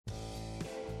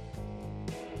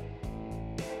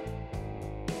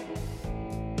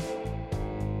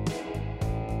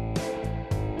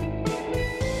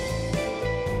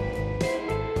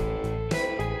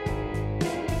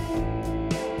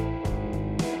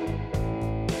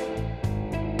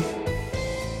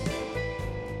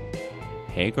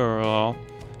Hey girl.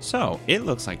 So, it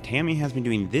looks like Tammy has been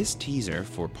doing this teaser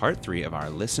for part 3 of our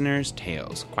listeners'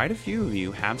 tales. Quite a few of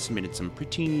you have submitted some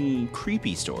pretty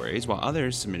creepy stories, while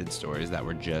others submitted stories that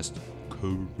were just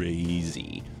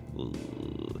crazy.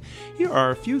 Ooh. Here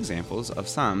are a few examples of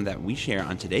some that we share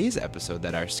on today's episode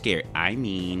that are scary. I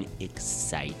mean,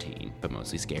 exciting, but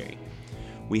mostly scary.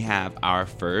 We have our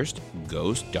first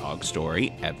ghost dog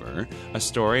story ever, a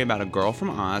story about a girl from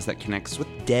Oz that connects with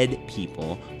dead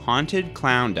people, haunted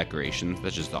clown decorations,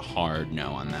 that's just a hard no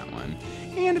on that one,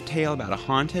 and a tale about a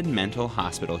haunted mental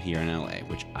hospital here in LA,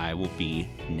 which I will be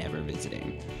never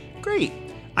visiting. Great!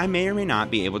 I may or may not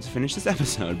be able to finish this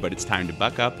episode, but it's time to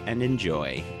buck up and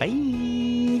enjoy.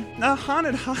 Bye! A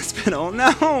haunted hospital,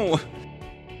 no!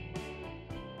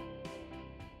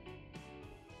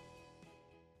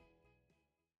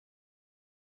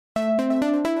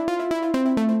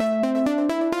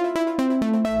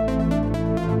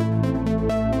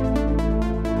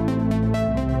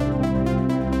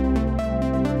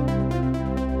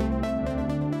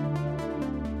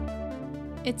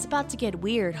 It's about to get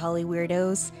weird, Holly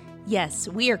Weirdos. Yes,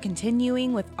 we are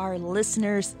continuing with our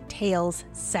Listeners' Tales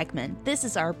segment. This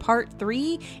is our part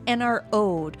 3 and our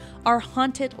ode, our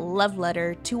haunted love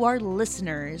letter to our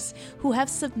listeners who have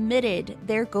submitted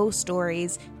their ghost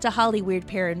stories to Holly Weird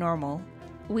Paranormal.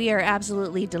 We are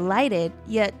absolutely delighted,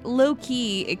 yet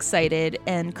low-key excited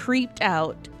and creeped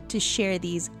out to share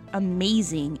these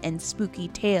amazing and spooky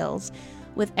tales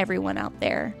with everyone out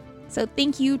there. So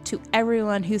thank you to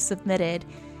everyone who submitted.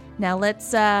 Now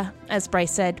let's, as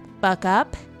Bryce said, buck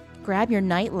up, grab your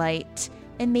nightlight,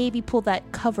 and maybe pull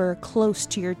that cover close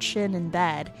to your chin in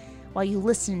bed while you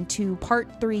listen to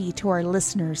part 3 to our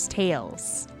listeners'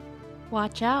 tales.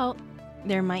 Watch out,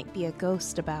 there might be a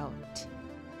ghost about.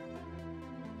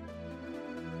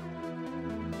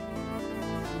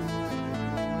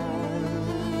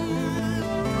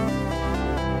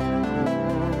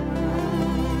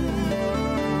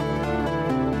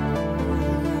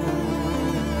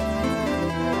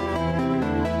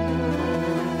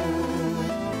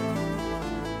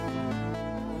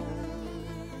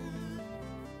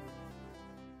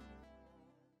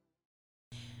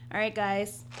 All right,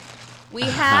 guys, we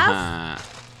have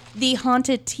the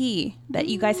haunted tea that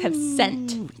you guys have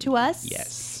sent to us.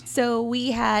 Yes. So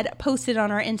we had posted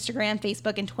on our Instagram,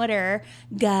 Facebook, and Twitter,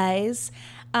 guys,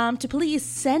 to please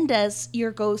send us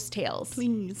your ghost tales.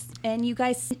 Please. And you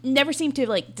guys never seem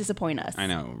to, disappoint us. I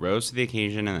know. Rose to the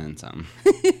occasion and then some.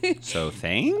 So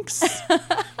thanks.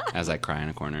 As I cry in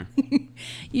a corner.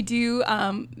 You do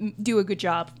a good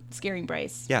job scaring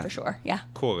Bryce. Yeah. For sure. Yeah.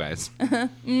 Cool, guys.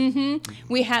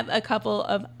 We have a couple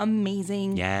of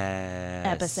amazing Yes.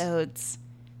 episodes.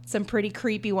 Some pretty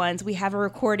creepy ones. We have a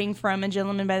recording from a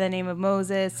gentleman by the name of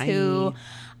Moses who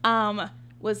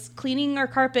was cleaning our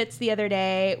carpets the other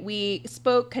day. We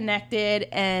spoke, connected,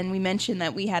 and we mentioned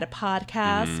that we had a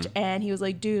podcast. And he was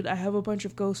like, dude, I have a bunch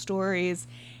of ghost stories.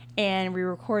 And we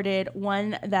recorded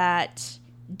one that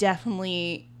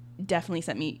definitely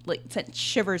sent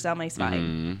shivers down my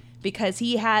spine. Because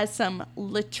he has some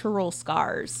literal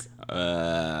scars.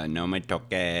 No me toques.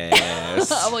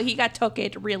 Well, he got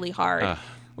toqued really hard.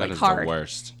 That is hard. the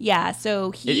worst. Yeah,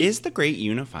 so It is the great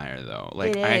unifier, though.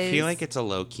 Like, It I feel is. like it's a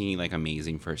low-key,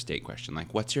 amazing first date question.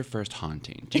 Like, what's your first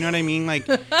haunting? Do you know what I mean? Like,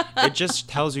 it just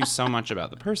tells you so much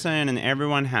about the person, and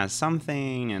everyone has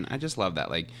something, and I just love that.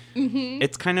 Like,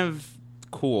 it's kind of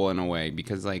cool in a way,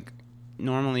 because,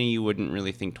 normally you wouldn't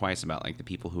really think twice about, the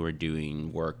people who are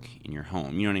doing work in your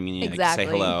home. You know what I mean? You, Exactly.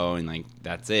 say hello, and,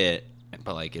 that's it.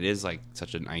 But, it is,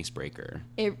 such an icebreaker.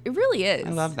 it really is. I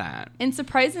love that. And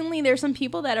surprisingly, there's some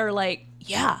people that are like,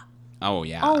 yeah. Oh,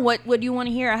 yeah. Oh, what do you want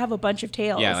to hear? I have a bunch of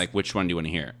tales. Yeah, which one do you want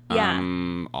to hear? Yeah.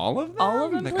 All of them? All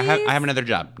of them, I please? have another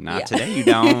job. Not Yeah. today, you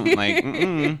don't.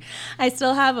 Mm-mm. I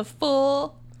still have a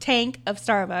full tank of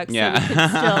Starbucks. Yeah, So we could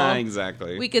still,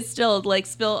 exactly. We could still,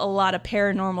 spill a lot of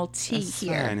paranormal tea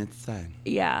here. It's fine.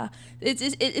 Yeah.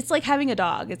 It's like having a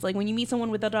dog. It's like when you meet someone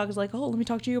with a dog, it's like, oh, let me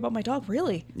talk to you about my dog.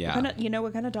 Really? Yeah.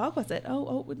 What kind of dog was it?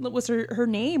 Oh, what was her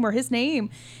name or his name?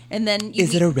 And then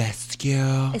Is it a rescue?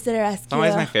 Is it a rescue? It's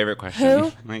always my favorite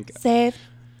question. Who saved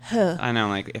who? I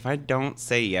know, if I don't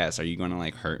say yes, are you going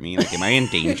to, hurt me? Am I in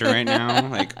danger right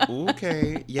now?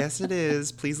 Okay, yes it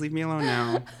is. Please leave me alone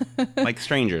now. Like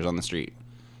strangers on the street.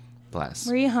 Bless.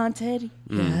 Were you haunted?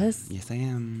 Yes. Yes, I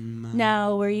am.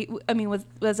 Now,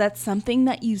 was that something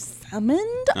that you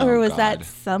summoned, Oh, or was God. that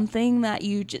something that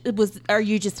you are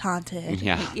you just haunted?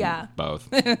 Yeah. Yeah. Both.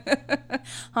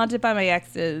 Haunted by my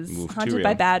exes, Oof, too haunted by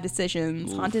real. bad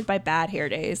decisions, Oof. haunted by bad hair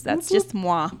days. That's just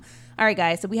moi. All right,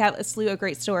 guys. So we have a slew of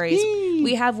great stories.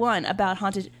 We have one about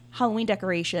haunted Halloween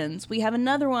decorations. We have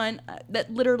another one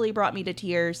that literally brought me to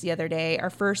tears the other day, our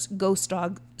first ghost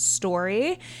dog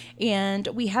story. And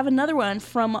we have another one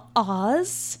from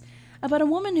Oz about a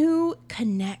woman who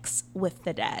connects with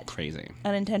the dead. Crazy.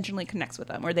 Unintentionally connects with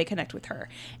them, or they connect with her.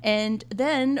 And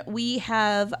then we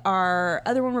have our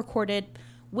other one recorded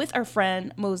with our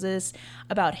friend Moses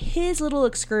about his little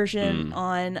excursion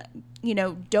on,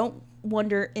 don't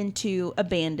wander into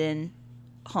abandoned,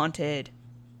 haunted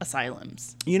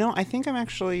asylums. I think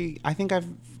I've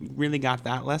really got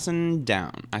that lesson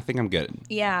down. I think I'm good.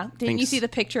 Yeah. Didn't you see the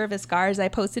picture of his scars? I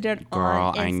posted it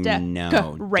on Insta. I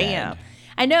know. Ram.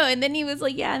 I know. And then he was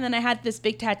like, yeah. And then I had this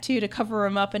big tattoo to cover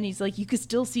him up. And he's like, you could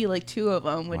still see like 2 of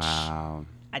them, which wow.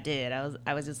 I did.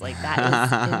 I was just like,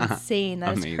 that is insane.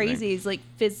 That is crazy. It's like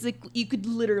physically, you could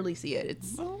literally see it.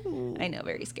 I know,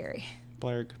 very scary.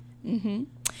 Blurg. Mm-hmm.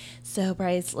 So,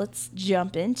 Bryce, let's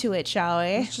jump into it, shall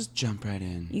we? Let's just jump right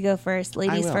in. You go first.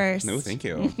 Ladies first. No, thank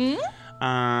you. Mm-hmm.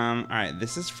 All right,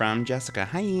 this is from Jessica.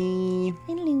 Hi.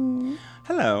 Hello.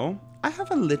 Hello. I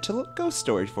have a little ghost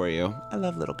story for you. I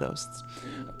love little ghosts.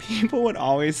 People would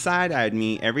always side-eye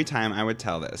me every time I would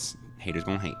tell this. Haters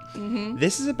gonna hate. Mm-hmm.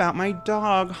 This is about my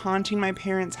dog haunting my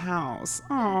parents' house.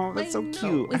 Oh, that's so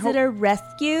cute. Is it a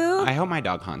rescue? I hope my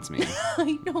dog haunts me.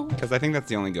 I know. Because I think that's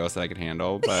the only ghost that I could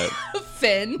handle, but...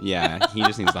 Finn. Yeah, he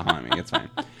just needs to haunt me. It's fine.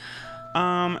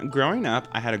 Growing up,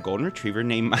 I had a golden retriever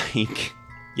named Mike.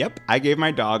 Yep, I gave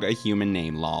my dog a human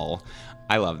name, lol.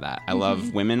 I love that. I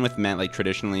love women with men, like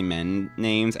traditionally men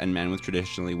names, and men with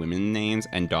traditionally women names,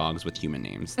 and dogs with human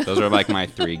names. Those are like my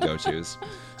 3 go-tos.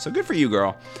 So good for you,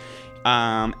 girl.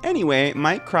 Anyway,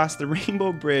 Mike crossed the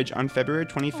Rainbow Bridge on February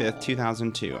 25th,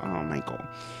 2002. Oh, Michael.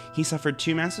 He suffered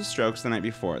 2 massive strokes the night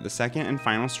before. The second and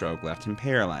final stroke left him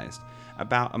paralyzed.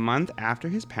 About a month after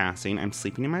his passing, I'm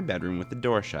sleeping in my bedroom with the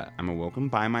door shut. I'm awoken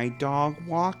by my dog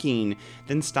walking,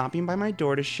 then stopping by my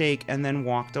door to shake, and then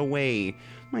walked away.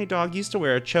 My dog used to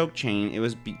wear a choke chain. It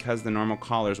was because the normal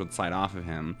collars would slide off of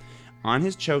him. On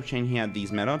his choke chain, he had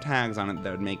these metal tags on it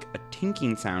that would make a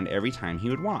tinking sound every time he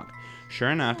would walk. Sure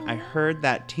enough, I heard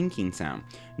that tinking sound.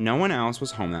 No one else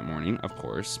was home that morning, of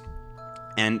course.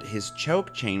 And his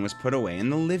choke chain was put away in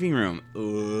the living room.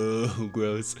 Ugh,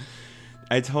 gross.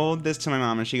 I told this to my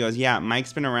mom, and she goes, yeah,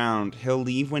 Mike's been around. He'll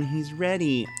leave when he's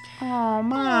ready. Oh,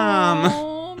 Mom.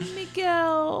 Oh,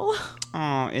 Miguel.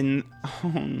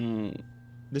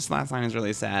 This last line is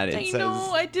really sad. It says,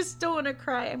 know. I just don't want to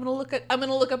cry. I'm gonna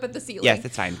look up at the ceiling. Yes,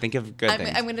 it's fine. Think of good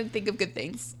things. I'm gonna think of good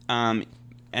things.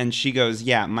 And she goes,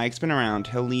 yeah, Mike's been around.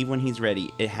 He'll leave when he's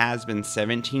ready. It has been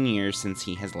 17 years since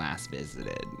he has last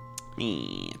visited.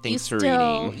 Thanks for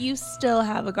reading. You still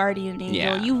have a guardian angel.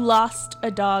 Yeah. You lost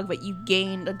a dog, but you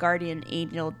gained a guardian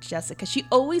angel, Jessica. She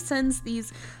always sends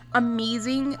these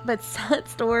amazing but sad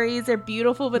stories. They're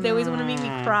beautiful, but they always want to make me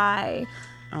cry.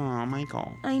 Oh,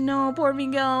 Michael. I know, poor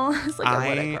Miguel. It's like I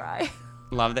want to cry.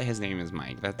 Love that his name is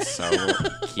Mike. That's so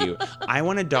cute. I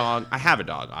want a dog. I have a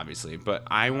dog, obviously, but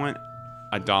I want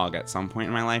a dog at some point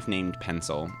in my life named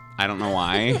Pencil. I don't know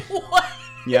why. What?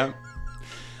 Yep.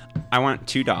 I want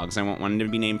 2 dogs. I want one to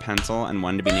be named Pencil and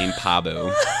one to be named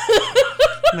Pabu.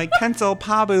 Like, Pencil,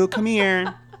 Pabu, come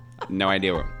here. No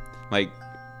idea.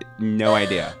 No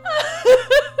idea.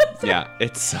 Yeah,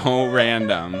 it's so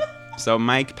random. So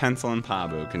Mike, Pencil, and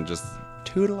Pabu can just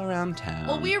tootle around town.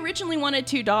 Well, we originally wanted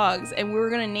 2 dogs, and we were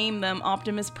going to name them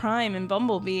Optimus Prime and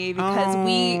Bumblebee because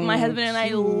my husband and I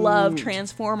love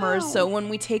Transformers. So when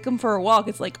we take them for a walk,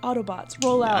 it's like Autobots,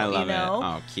 roll out, I love it.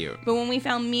 Oh, cute. But when we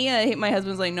found Mia, my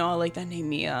husband's like, no, I like that name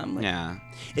Mia. I'm like, yeah.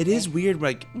 It is weird,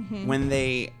 when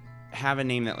they have a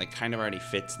name that, kind of already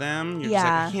fits them, you're just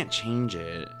like, I can't change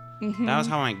it. Mm-hmm. That was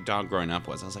how my dog growing up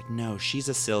was. I was like, no, she's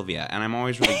a Sylvia. And I'm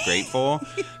always really grateful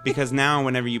because now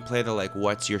whenever you play the,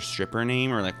 what's your stripper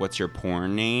name or, what's your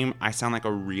porn name, I sound like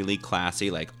a really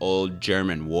classy, old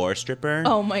German war stripper.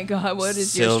 Oh, my God. What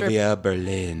is your stripper? Sylvia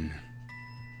Berlin.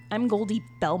 I'm Goldie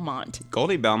Belmont.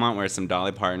 Goldie Belmont wears some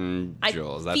Dolly Parton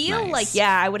jewels. That's nice. I feel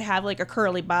I would have, a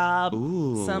curly bob.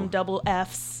 Ooh. Some double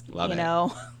Fs. Love it.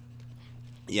 Know.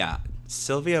 Yeah.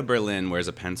 Sylvia Berlin wears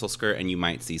a pencil skirt, and you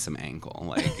might see some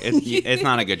ankle. It's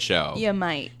not a good show. You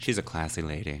might. She's a classy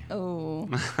lady. Oh.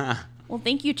 Well,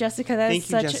 thank you, Jessica. That is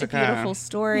such a beautiful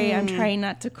story. I'm trying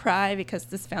not to cry because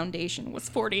this foundation was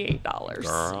 $48.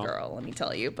 Girl, let me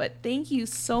tell you. But thank you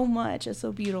so much. It's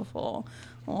so beautiful.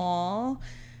 Aw.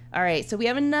 All right, so we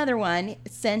have another one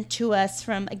sent to us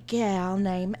from a gal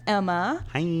named Emma.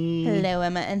 Hi. Hello,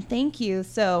 Emma, and thank you.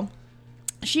 So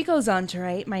she goes on to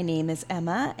write, my name is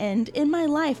Emma, and in my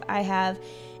life I have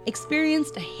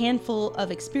experienced a handful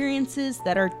of experiences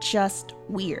that are just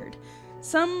weird.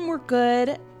 Some were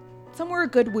good, Some were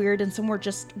good weird and some were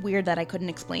just weird that I couldn't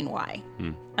explain why.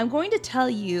 I'm going to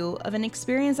tell you of an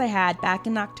experience I had back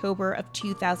in October of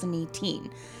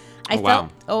 2018. Wow.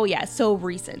 Oh yeah, so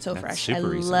recent, so fresh. I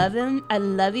love them. I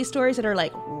love these stories that are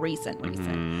like recent.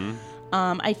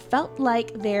 I felt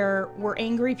like there were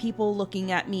angry people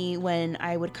looking at me when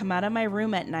I would come out of my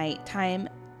room at night, time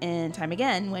and time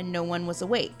again, when no one was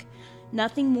awake.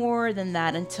 Nothing more than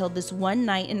that until this one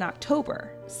night in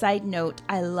October. Side note,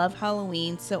 I love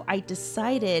Halloween, so I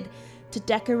decided to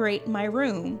decorate my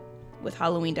room with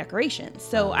Halloween decorations.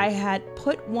 So I had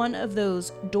put one of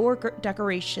those door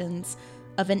decorations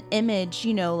of an image,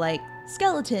 you know, like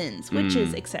skeletons,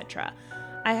 witches, etc.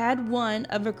 I had one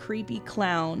of a creepy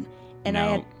clown, and I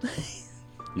had...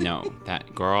 No,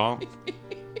 that girl...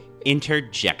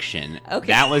 Interjection. Okay.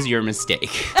 That was your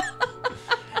mistake.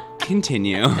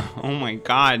 Continue. Oh my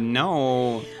God,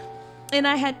 no. And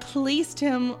I had placed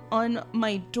him on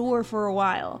my door for a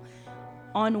while.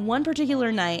 On one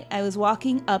particular night, I was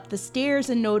walking up the stairs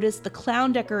and noticed the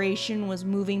clown decoration was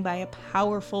moving by a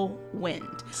powerful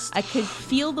wind. I could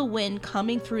feel the wind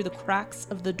coming through the cracks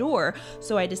of the door,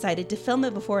 so I decided to film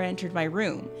it before I entered my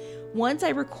room. Once I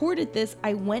recorded this,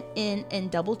 I went in and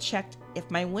double-checked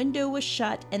if my window was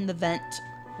shut and the vent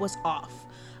was off.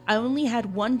 I only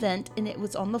had one vent and it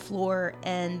was on the floor,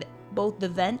 and both the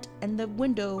vent and the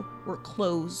window were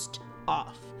closed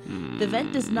off. The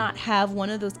vent does not have one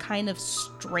of those kind of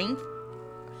strength,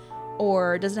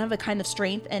 or doesn't have a kind of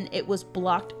strength, and it was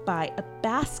blocked by a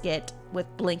basket with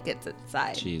blankets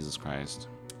inside. Jesus Christ.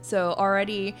 So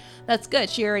already, that's good.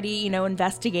 She already,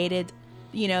 investigated,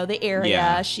 the area.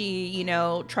 Yeah. She,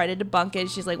 tried to debunk it.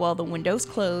 She's like, well, the window's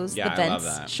closed, Yeah, the I love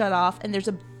vent's that. shut off, and there's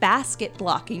a basket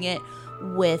blocking it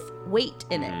with weight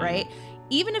in it, right?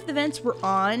 Even if the vents were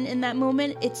on in that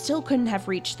moment, it still couldn't have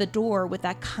reached the door with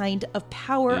that kind of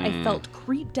power. I felt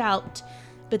creeped out,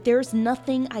 but there's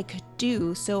nothing I could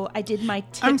do, so I did my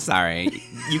I'm sorry.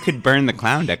 You could burn the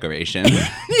clown decoration.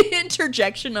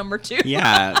 interjection number 2.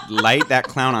 Yeah, light that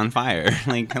clown on fire.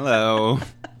 Like, hello.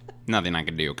 Nothing I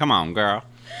could do. Come on, girl.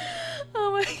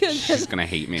 Oh my goodness. She's gonna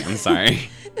hate me. I'm sorry.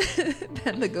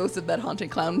 Then the ghost of that haunted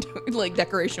clown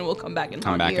decoration will come back and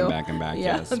Come haunt back you. and back and back,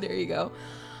 Yeah, yes. there you go.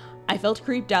 I felt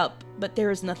creeped out, but there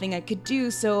was nothing I could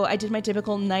do, so I did my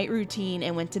typical night routine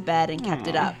and went to bed and kept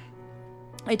it up.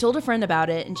 I told a friend about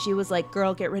it, and she was like,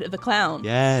 girl, get rid of the clown.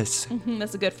 Yes.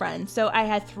 That's a good friend. So I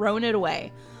had thrown it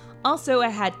away. Also, I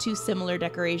had 2 similar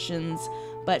decorations,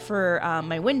 but for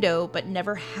my window, but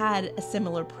never had a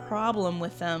similar problem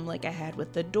with them like I had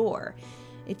with the door.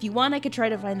 If you want, I could try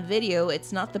to find the video.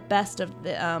 It's not the best of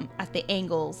the at the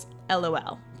angles.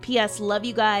 LOL. P.S. Love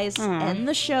you guys. End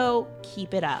the show.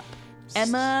 Keep it up.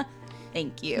 Emma,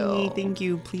 thank you. Hey, thank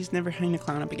you. Please never hang the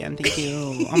clown up again. Thank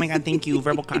you. Oh my God, thank you.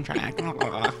 Verbal contract.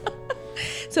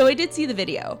 So I did see the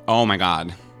video, Oh my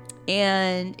God.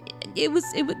 and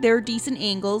there are decent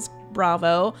angles.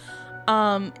 Bravo.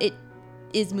 It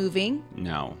is moving,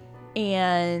 No.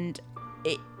 and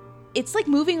it's like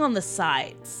moving on the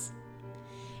sides.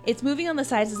 It's moving on the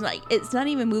sides. It's not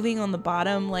even moving on the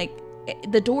bottom. Like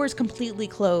the door is completely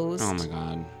closed. Oh my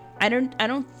God. I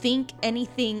don't think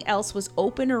anything else was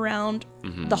open around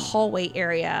the hallway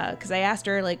area, because I asked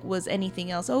her, like, was anything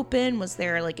else open? Was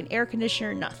there like an air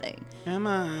conditioner? Nothing.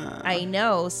 Emma. I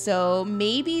know. So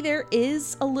maybe there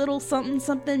is a little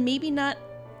something, maybe not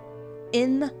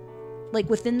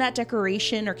within that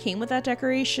decoration or came with that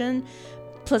decoration.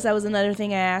 Plus, that was another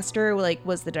thing I asked her, like,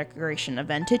 was the decoration a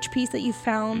vintage piece that you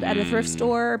found at a thrift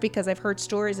store? Because I've heard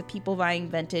stories of people buying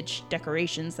vintage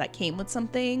decorations that came with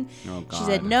something. Oh, God. She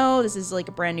said, no, this is like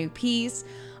a brand new piece.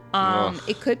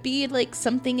 It could be like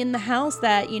something in the house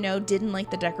that, didn't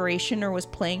like the decoration or was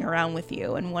playing around with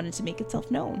you and wanted to make itself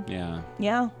known. Yeah.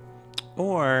 Yeah.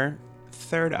 Or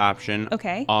third option.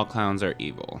 Okay. All clowns are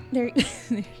evil. There,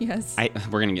 yes.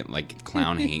 We're gonna get like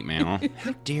clown hate mail.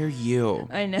 How dare you?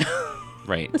 I know.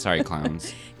 Right. Sorry,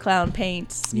 clowns. Clown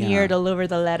paint smeared all over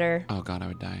the letter. Oh God, I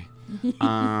would die.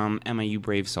 Emma, you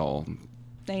brave soul.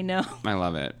 I know. I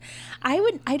love it. I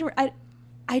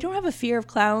don't have a fear of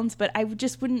clowns, but I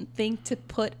just wouldn't think to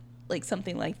put like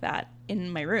something like that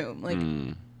in my room. Like,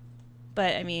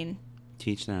 but I mean,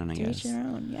 Teach their own, I guess. each their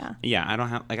own. Yeah. Yeah, I don't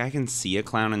have I can see a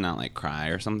clown and not like cry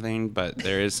or something, but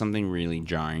there is something really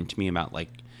jarring to me about like,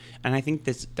 and I think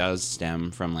this does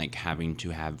stem from like having to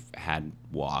have had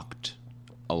walked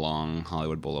along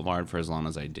Hollywood Boulevard for as long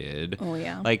as I did. Oh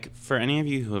yeah. Like for any of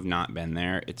you who have not been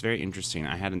there, it's very interesting.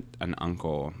 I had an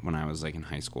uncle when I was like in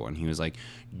high school, and he was like,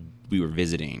 we were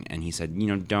visiting, and he said,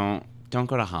 don't don't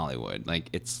go to Hollywood. Like,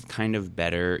 it's kind of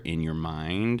better in your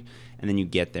mind, and then you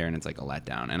get there and it's like a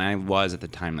letdown. And I was at the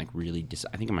time like really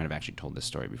I think I might have actually told this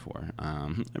story before.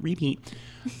 Repeat.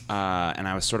 And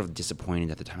I was sort of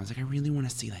disappointed at the time. I was like, I really want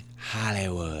to see like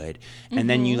Hollywood. And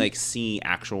then you like see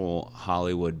actual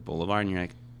Hollywood Boulevard and you're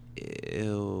like,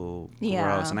 ew,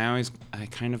 gross. And I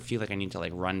kind of feel like I need to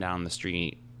like run down the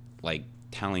street like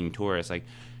telling tourists like,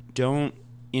 don't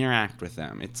interact with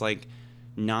them. It's like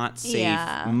not safe.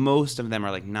 Yeah. Most of them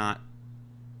are like not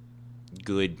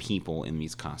good people in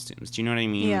these costumes. Do you know what I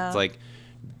mean? Yeah. It's like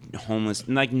homeless,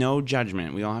 like no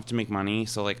judgment. We all have to make money.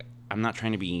 So like, I'm not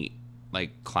trying to be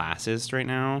like classist right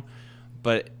now,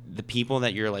 but the people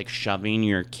that you're like shoving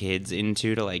your kids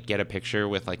into to like get a picture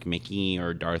with like Mickey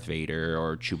or Darth Vader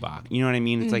or Chewbacca, you know what I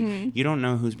mean? It's like, you don't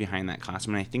know who's behind that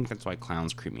costume. And I think that's why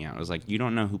clowns creep me out. It was like, you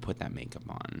don't know who put that makeup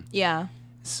on. Yeah.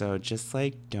 So just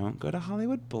like, don't go to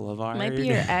Hollywood Boulevard. Might be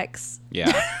your ex.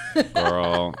 Yeah.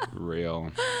 Girl,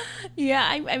 real. Yeah,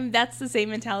 I mean, that's the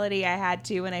same mentality I had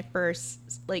too when I first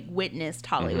like witnessed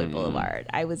Hollywood Boulevard.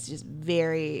 I was just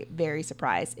very, very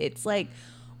surprised. It's like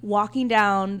walking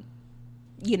down,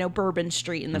 Bourbon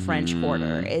Street in the French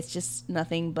Quarter. It's just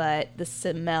nothing but the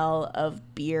smell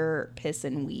of beer, piss,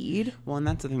 and weed. Well, and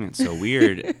that's the thing that's so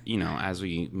weird, as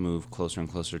we move closer and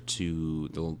closer to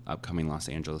the upcoming Los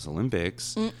Angeles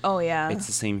Olympics. Oh, yeah. It's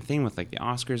the same thing with like the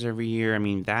Oscars every year. I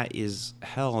mean, that is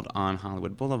held on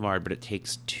Hollywood Boulevard, but it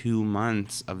takes 2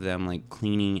 months of them like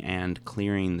cleaning and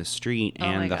clearing the street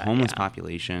and the homeless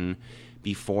population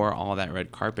before all that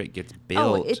red carpet gets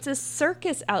built. Oh, it's a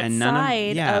circus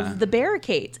outside of the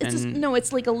barricades.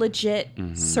 It's like a legit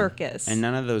circus. And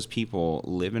none of those people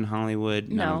live in Hollywood.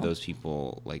 None of those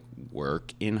people like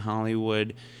work in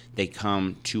Hollywood. They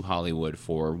come to Hollywood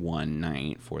for one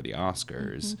night for the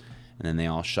Oscars, and then they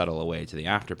all shuttle away to the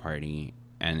after party,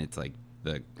 and it's like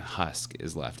the husk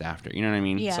is left after. You know what I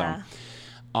mean? Yeah. So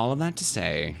all of that to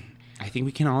say, I think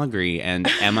we can all agree, and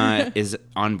Emma is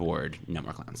on board. No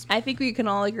more clowns. I think we can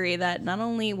all agree that not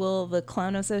only will the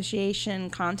Clown Association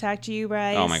contact you,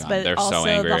 Bryce, oh my God, but they're also so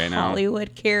angry the right now.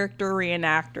 Hollywood character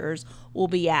reenactors will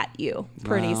be at you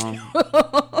pretty soon.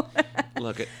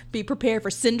 Look, be prepared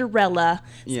for Cinderella,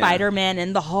 Spider-Man,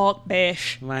 and the Hulk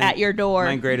bish at your door.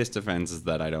 My greatest defense is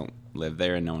that I don't live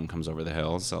there and no one comes over the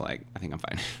hill, so like I think I'm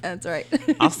fine. That's right.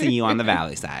 I'll see you on the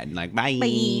valley side. Like, bye.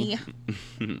 Bye.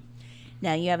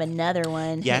 Now you have another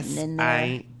one. Yes, in there.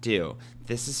 I do.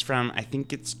 This is from, I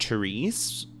think it's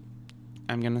Therese.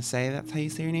 I'm going to say that's how you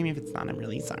say your name. If it's not, I'm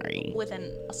really sorry. With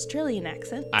an Australian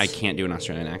accent. I can't do an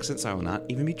Australian accent, so I will not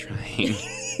even be trying.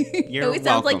 It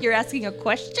sounds like you're asking a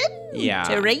question. Yeah.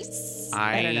 Therese?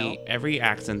 I don't know. Every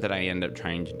accent that I end up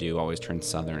trying to do always turns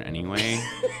Southern anyway.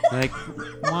 Like,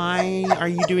 why are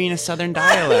you doing a Southern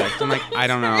dialect? I'm like, I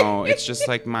don't know. It's just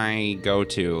like my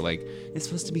go-to. Like, it's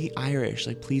supposed to be Irish.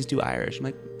 Like, please do Irish. I'm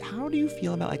like, how do you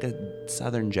feel about like a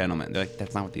Southern gentleman? They're like,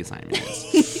 that's not what the assignment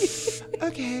is.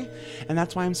 Okay. And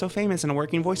that's why I'm so famous and a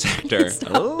working voice actor.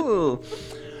 Oh.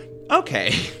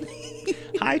 Okay.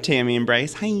 Hi, Tammy and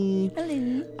Bryce. Hi.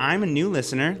 Hello. I'm a new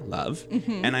listener, love,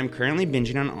 and I'm currently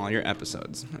binging on all your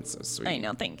episodes. That's so sweet. I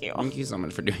know, thank you. Thank you so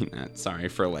much for doing that. Sorry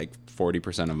for like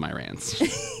 40% of my rants.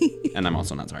 And I'm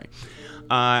also not sorry.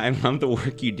 I love the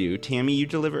work you do. Tammy, you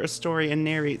deliver a story and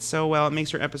narrate so well. It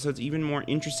makes your episodes even more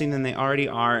interesting than they already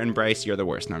are. And Bryce, you're the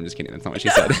worst. No, I'm just kidding. That's not what she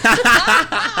said.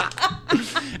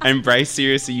 And Bryce,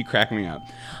 seriously, you crack me up.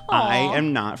 Aww. I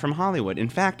am not from Hollywood. In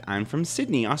fact, I'm from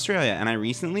Sydney, Australia, and I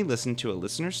recently listened to a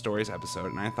Listener Stories episode,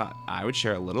 and I thought I would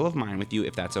share a little of mine with you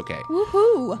if that's okay.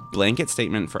 Woohoo! Blanket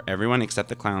statement for everyone except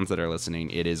the clowns that are listening.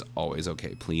 It is always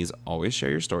okay. Please always share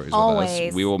your stories with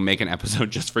us. We will make an episode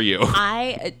just for you.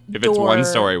 I if it's one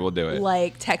story, we'll do it.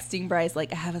 Like texting Bryce,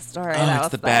 like, I have a story. Oh, it's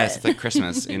the best. It's like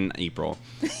Christmas in April.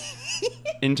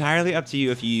 Entirely up to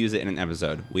you if you use it in an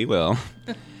episode. We will.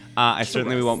 I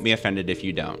certainly won't be offended if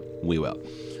you don't. We will.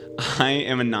 I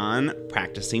am a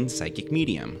non-practicing psychic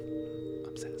medium.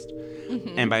 Obsessed.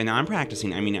 And by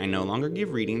non-practicing, I mean I no longer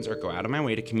give readings or go out of my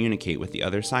way to communicate with the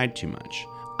other side too much.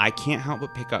 I can't help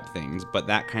but pick up things, but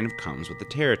that kind of comes with the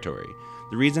territory.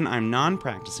 The reason I'm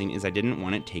non-practicing is I didn't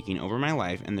want it taking over my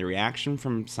life, and the reaction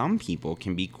from some people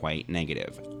can be quite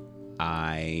negative.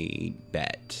 I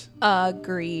bet.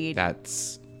 Agreed.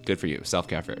 That's good for you.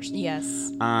 Self-care first.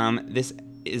 Yes. This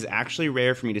is actually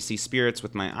rare for me to see spirits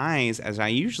with my eyes, as I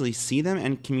usually see them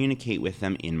and communicate with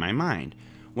them in my mind.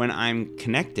 When I'm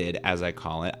connected, as I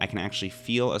call it, I can actually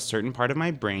feel a certain part of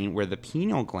my brain where the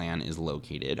pineal gland is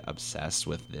located. Obsessed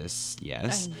with this,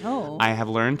 yes. I know. I have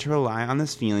learned to rely on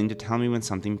this feeling to tell me when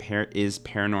something is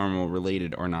paranormal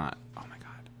related or not. Oh my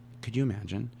God. Could you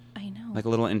imagine? I know. Like a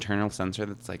little internal sensor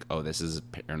that's like, oh, this is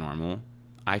paranormal.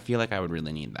 I feel like I would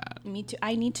really need that. Me too.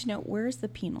 I need to know, where's the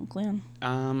pineal gland?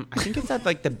 I think it's at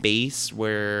like the base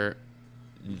where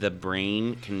the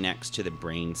brain connects to the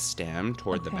brain stem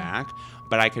toward the back,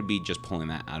 but I could be just pulling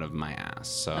that out of my ass.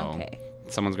 So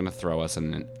someone's going to throw us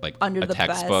in like under a the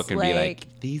textbook bus, and be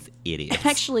like, these idiots.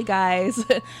 Actually, guys.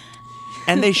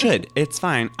 And they should. It's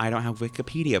fine. I don't have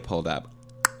Wikipedia pulled up.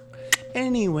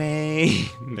 Anyway,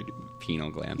 the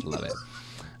pineal gland, love it.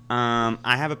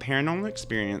 I have a paranormal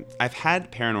experience. I've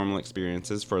had paranormal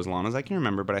experiences for as long as I can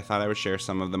remember, but I thought I would share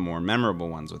some of the more memorable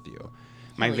ones with you.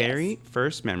 My very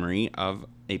first memory of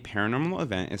a paranormal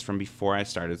event is from before I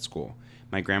started school.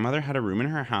 My grandmother had a room in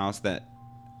her house that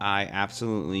I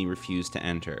absolutely refused to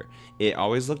enter. It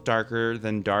always looked darker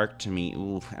than dark to me,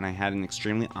 and I had an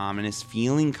extremely ominous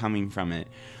feeling coming from it.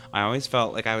 I always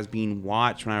felt like I was being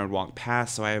watched when I would walk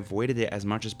past, so I avoided it as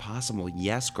much as possible.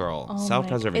 Yes, girl.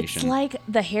 Self-preservation. It's like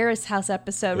the Harris House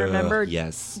episode. Remember?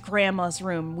 Yes. Grandma's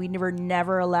room. We were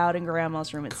never allowed in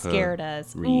Grandma's room. It scared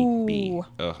us.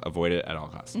 Avoid it at all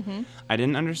costs. I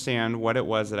didn't understand what it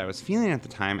was that I was feeling at the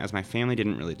time, as my family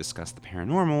didn't really discuss the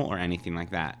paranormal or anything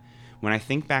like that. When I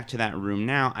think back to that room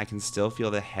now, I can still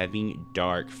feel the heavy,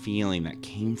 dark feeling that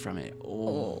came from it.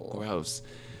 Oh. Gross.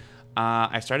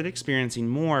 I started experiencing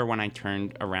more when I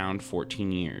turned around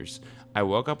 14 years. I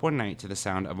woke up one night to the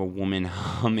sound of a woman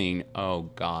humming. Oh,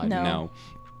 God, no.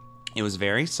 It was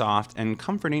very soft and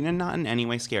comforting and not in any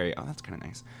way scary. Oh, that's kind of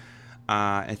nice.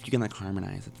 If you can, like,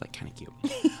 harmonize, it's, like, kind of cute.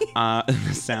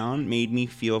 The sound made me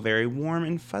feel very warm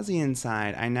and fuzzy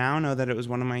inside. I now know that it was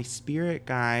one of my spirit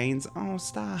guides. Oh,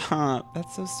 stop.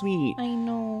 That's so sweet. I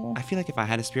know. I feel like if I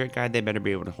had a spirit guide, they better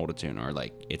be able to hold a tune or,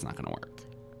 like, it's not going to work.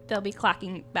 They'll be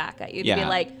clacking back at you to be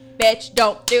like, bitch,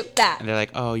 don't do that. And they're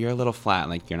like, oh, you're a little flat.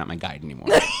 Like, you're not my guide anymore.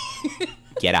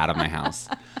 Get out of my house.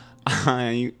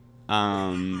 I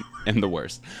am the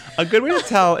worst. A good way to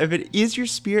tell if it is your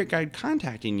spirit guide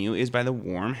contacting you is by the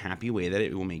warm, happy way that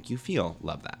it will make you feel.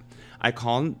 Love that. I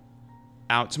called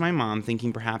out to my mom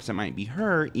thinking perhaps it might be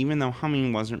her, even though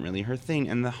humming wasn't really her thing,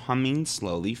 and the humming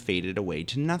slowly faded away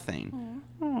to nothing.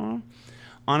 Aww.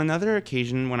 On another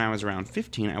occasion, when I was around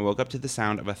 15, I woke up to the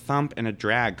sound of a thump and a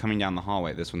drag coming down the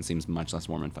hallway. This one seems much less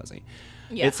warm and fuzzy.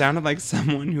 Yeah. It sounded like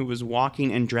someone who was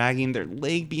walking and dragging their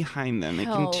leg behind them. It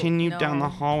continued down the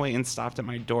hallway and stopped at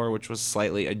my door, which was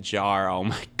slightly ajar. Oh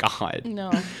my God.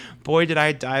 No. Boy, did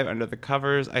I dive under the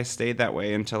covers. I stayed that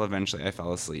way until eventually I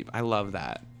fell asleep. I love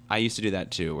that. I used to do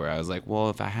that too, where I was like, well,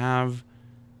 if I have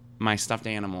my stuffed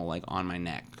animal like on my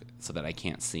neck so that I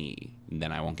can't see,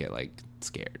 then I won't get like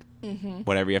scared.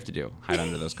 Whatever you have to do, hide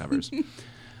under those covers.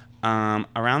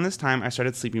 Around this time, I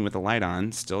started sleeping with the light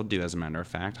on. Still do, as a matter of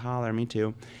fact. Holler, me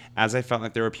too. As I felt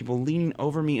like there were people leaning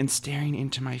over me and staring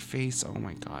into my face. Oh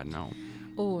my God, no.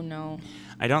 Oh no.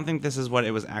 I don't think this is what it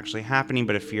was actually happening,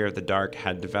 but a fear of the dark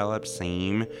had developed.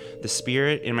 Same. The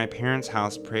spirit in my parents'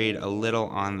 house preyed a little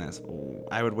on this. Oh,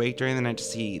 I would wake during the night to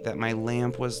see that my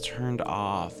lamp was turned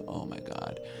off. Oh my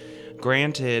God.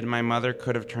 Granted, my mother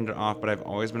could have turned it off, but I've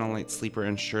always been a light sleeper,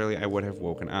 and surely I would have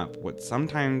woken up. What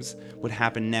sometimes would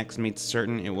happen next made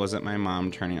certain it wasn't my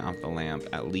mom turning off the lamp,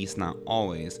 at least not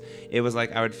always. It was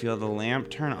like I would feel the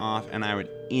lamp turn off, and I would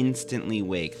instantly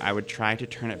wake. I would try to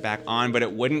turn it back on, but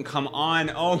it wouldn't come on.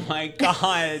 Oh my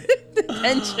God.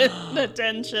 The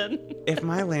tension. If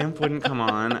my lamp wouldn't come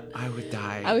on, I would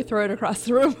die. I would throw it across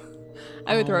the room.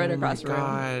 I would throw it across the room.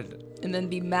 God. And then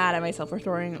be mad at myself for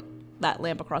throwing that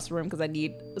lamp across the room because I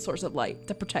need a source of light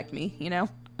to protect me, you know?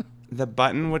 The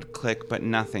button would click, but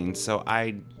nothing. So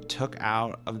I took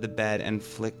out of the bed and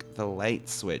flick the light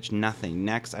switch. Nothing.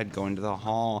 Next, I'd go into the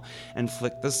hall and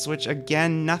flick the switch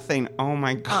again. Nothing. Oh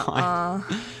my God.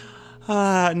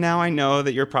 Now I know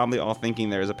that you're probably all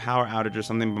thinking there is a power outage or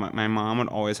something, but my mom would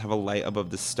always have a light above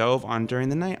the stove on during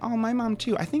the night. Oh, my mom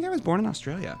too. I think I was born in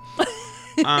Australia.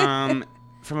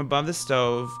 From above the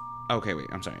stove. Okay, wait,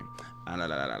 I'm sorry. And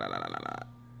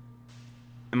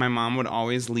my mom would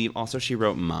always leave. Also, she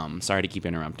wrote mum. Sorry to keep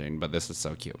interrupting, but this is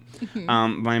so cute.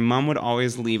 My mom would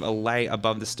always leave a light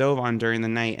above the stove on during the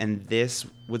night, and this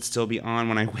would still be on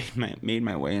when I made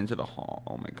my way into the hall.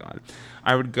 Oh my God.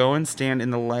 I would go and stand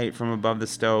in the light from above the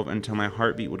stove until my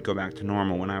heartbeat would go back to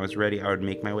normal. When I was ready, I would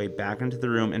make my way back into the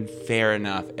room, and fair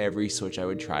enough, every switch I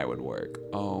would try would work.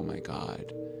 Oh my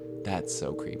God. That's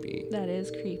so creepy. That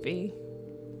is creepy.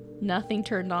 Nothing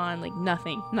turned on, like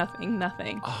nothing.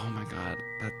 Oh my God.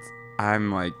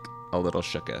 I'm like a little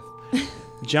shooketh.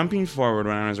 Jumping forward,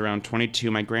 when I was around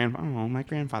 22, my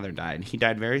grandfather died. He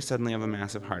died very suddenly of a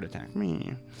massive heart attack.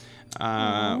 Me.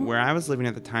 Where I was living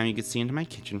at the time, you could see into my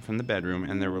kitchen from the bedroom,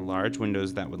 and there were large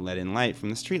windows that would let in light from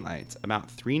the streetlights. About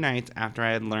 3 nights after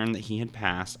I had learned that he had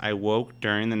passed, I woke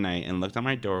during the night and looked out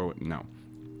my doorway.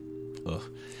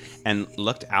 And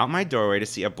looked out my doorway to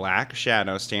see a black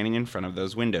shadow standing in front of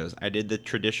those windows. I did the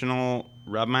traditional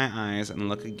rub my eyes and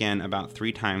look again about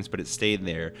 3 times, but it stayed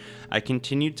there. I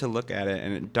continued to look at it,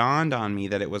 and it dawned on me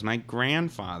that it was my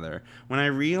grandfather. When I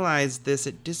realized this,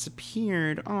 it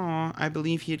disappeared. I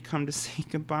believe he had come to say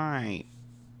goodbye.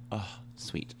 Oh,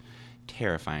 sweet.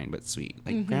 Terrifying, but sweet.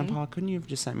 Like, Grandpa, couldn't you have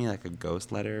just sent me, like, a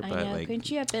ghost letter? But, I know. like, Couldn't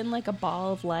you have been, like, a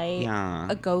ball of light? Yeah.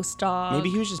 A ghost dog?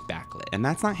 Maybe he was just backlit, and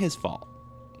that's not his fault.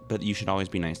 But you should always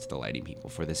be nice to the lighting people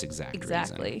for this exact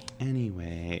Exactly. reason.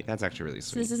 Anyway, that's actually really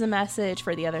sweet. So this is a message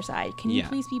for the other side. Can you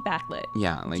please be backlit?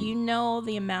 Yeah. Like, do you know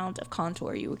the amount of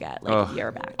contour you will get if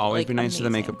you're backlit? Always like, be nice to the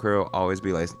makeup crew. Always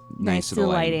be nice to the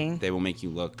lighting. They will make you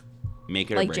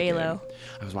make it like or break J-Lo. it.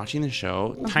 I was watching the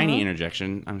show. Tiny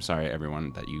interjection. I'm sorry,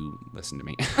 everyone, that you listen to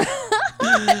me.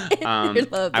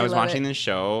 I was watching this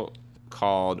show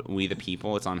called We the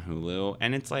People. It's on Hulu,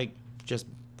 and it's like just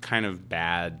kind of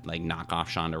bad, like knockoff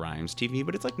Shonda Rhimes TV,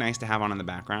 but it's like nice to have on in the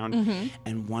background.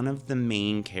 And one of the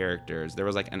main characters, there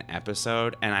was like an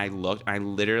episode, and I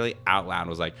literally out loud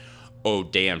was like, oh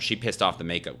damn, she pissed off the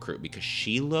makeup crew, because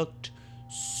she looked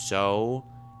so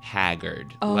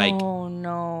haggard. Oh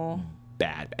no.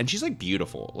 Bad. And she's like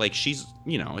beautiful. Like, she's,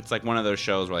 it's like one of those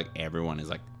shows where like everyone is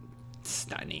like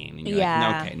stunning, and you're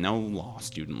like, okay, no law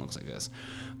student looks like this.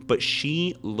 But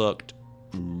she looked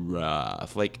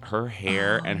rough. Like, her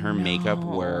hair and her makeup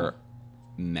were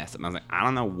messed up. I was like, I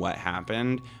don't know what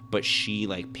happened, but she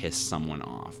like pissed someone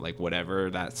off, like whatever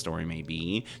that story may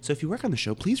be. So if you work on the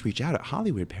show, please reach out at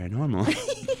Hollywood Paranormal.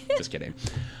 Just kidding.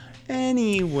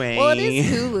 Anyway, well, it is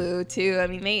Hulu too. I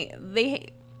mean, they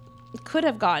could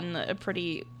have gotten a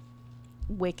pretty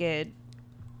wicked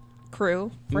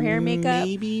crew for hair and makeup,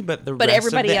 maybe, but rest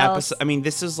everybody of the else. I mean,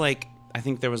 this is like, I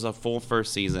think there was a full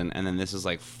first season, and then this is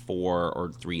like 4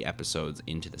 or 3 episodes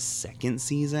into the second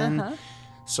season.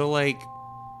 So like,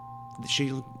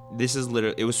 this is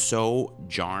literally, it was so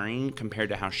jarring compared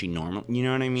to how she normally, you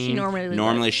know what I mean? She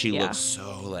normally she looks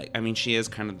so like, I mean, she is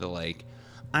kind of the like,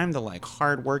 I'm the like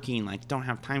hardworking, like don't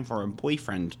have time for a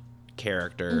boyfriend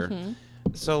character.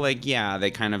 So like, yeah,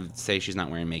 they kind of say she's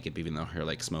not wearing makeup even though her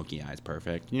like smoky eye's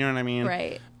perfect. You know what I mean?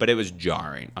 Right. But it was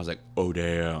jarring. I was like, oh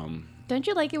damn. Don't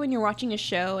you like it when you're watching a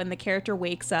show and the character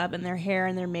wakes up and their hair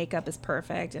and their makeup is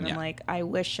perfect? And I'm like, I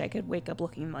wish I could wake up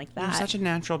looking like that. You're such a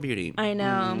natural beauty. I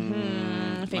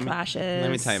know. Fake lashes. Let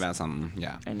me tell you about something.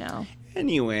 Yeah. I know.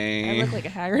 Anyway. I look like a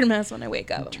haggard mess when I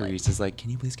wake up. Teresa's like, can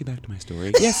you please get back to my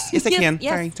story? Yes, I can.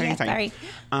 Sorry.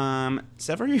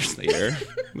 Several years later,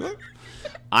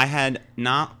 I had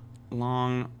not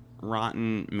long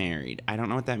rotten married. I don't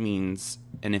know what that means.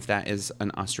 And if that is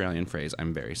an Australian phrase,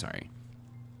 I'm very sorry.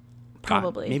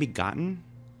 Probably. Maybe gotten?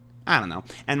 I don't know.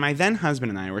 And my then husband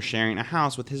and I were sharing a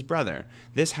house with his brother.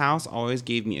 This house always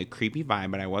gave me a creepy vibe,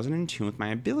 but I wasn't in tune with my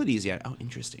abilities yet. Oh,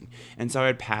 interesting. And so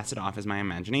I'd pass it off as my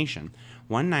imagination.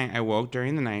 One night, I woke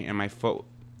during the night and my foot...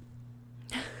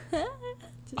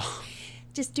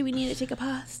 Just, do we need to take a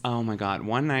pause? Oh my God.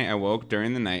 One night I woke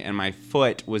during the night and my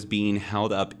foot was being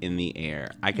held up in the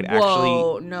air. I could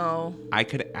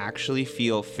actually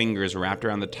feel fingers wrapped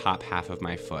around the top half of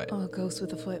my foot. Oh, ghost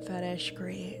with a foot fetish.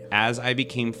 Great. As I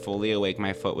became fully awake,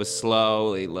 my foot was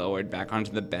slowly lowered back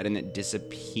onto the bed and it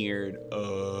disappeared.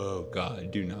 Oh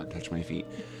God, do not touch my feet.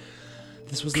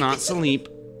 This was not sleep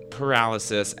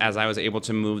paralysis, as I was able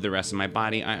to move the rest of my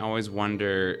body. I always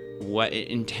wonder what it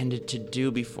intended to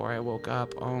do before I woke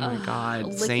up. Oh my God.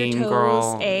 Lick Same your toes,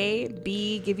 girl. A.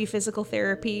 B. Give you physical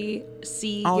therapy.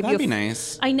 C. Oh, give that'd you be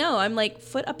nice. I know. I'm like,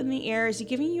 foot up in the air. Is he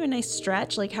giving you a nice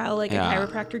stretch, like how like a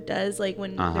chiropractor does, like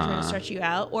when they're trying to stretch you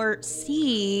out? Or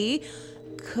C.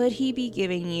 Could he be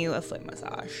giving you a foot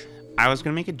massage? I was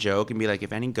gonna make a joke and be like,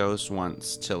 if any ghost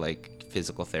wants to like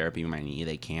physical therapy my knee,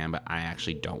 they can, but I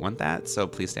actually don't want that, so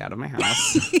please stay out of my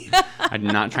house. I'm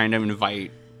not trying to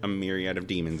invite a myriad of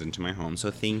demons into my home, so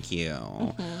thank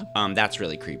you. That's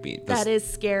really creepy. That is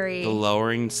scary. The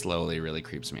lowering slowly really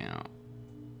creeps me out.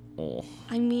 Oh.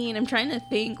 I mean, I'm trying to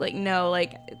think, like, no,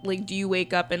 like do you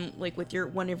wake up and like with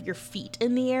one of your feet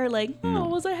in the air, like, oh,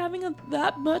 was I having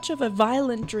that much of a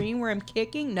violent dream where I'm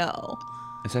kicking? No.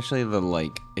 Especially if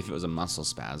it was a muscle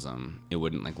spasm, it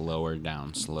wouldn't like lower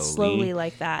down slowly. Slowly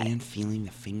like that. And feeling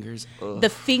the fingers. Ugh. The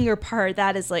finger part,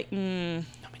 that is like,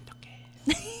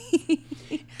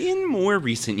 In more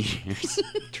recent years,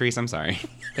 Therese, I'm sorry.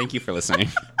 Thank you for listening.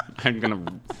 I'm going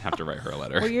to have to write her a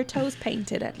letter. Were your toes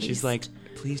painted at least? She's like,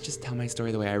 please just tell my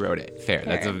story the way I wrote it. Fair.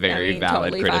 That's a very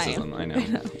valid totally criticism. fine. I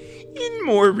know. In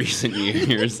more recent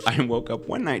years, I woke up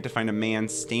one night to find a man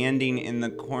standing in the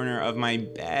corner of my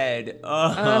bed.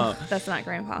 Ugh, that's not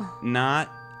Grandpa. Not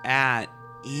at,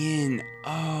 in.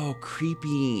 Oh,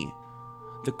 creepy.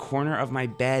 The corner of my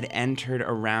bed entered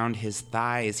around his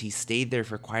thighs. He stayed there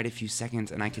for quite a few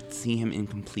seconds, and I could see him in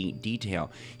complete detail.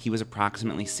 He was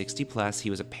approximately 60 plus. He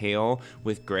was a pale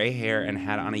with gray hair and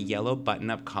had on a yellow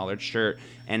button-up collared shirt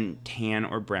and tan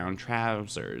or brown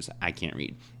trousers. I can't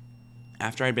read.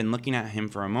 After I'd been looking at him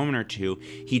for a moment or two,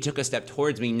 he took a step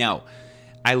towards me. No.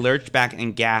 I lurched back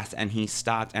and gasped, and he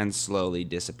stopped and slowly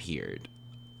disappeared.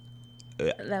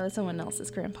 That was someone else's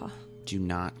Grandpa. Do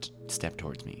not step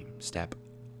towards me. Step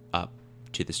up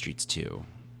to the streets too,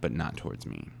 but not towards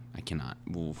me. I cannot.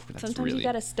 Oof, that's Sometimes really, you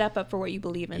gotta step up for what you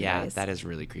believe in. Yeah, guys. that is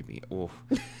really creepy. Oof.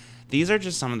 These are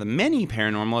just some of the many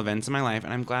paranormal events in my life,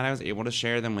 and I'm glad I was able to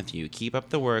share them with you. Keep up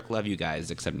the work. Love you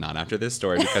guys, except not after this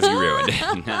story because you ruined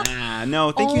it.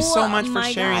 No, thank you so much for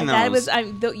sharing those.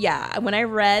 That was, yeah, when I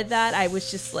read that, I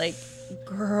was just like,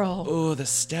 girl. Oh, the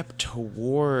step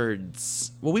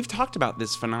towards. Well, we've talked about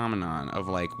this phenomenon of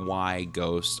like why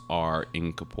ghosts are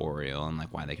incorporeal and like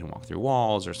why they can walk through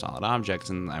walls or solid objects.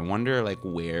 And I wonder like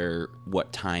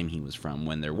what time he was from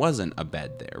when there wasn't a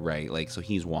bed there, right? Like, so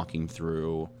he's walking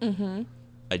through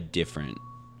a different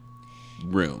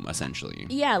room, essentially.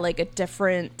 Yeah, like a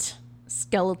different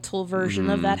skeletal version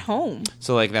of that home.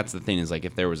 So like that's the thing is like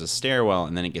if there was a stairwell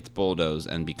and then it gets bulldozed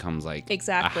and becomes like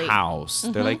Exactly. a house,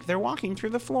 they're walking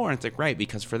through the floor, and it's like right,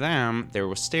 because for them there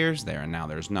was stairs there and now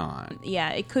there's not.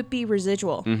 Yeah, it could be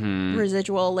residual.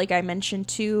 Residual, like I mentioned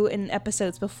too in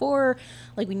episodes before,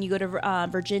 like when you go to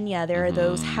Virginia, there are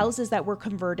those houses that were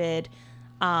converted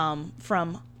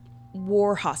from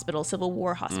war hospitals, Civil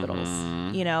War hospitals,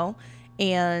 you know?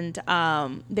 And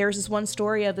there's this one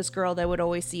story of this girl that would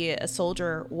always see a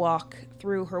soldier walk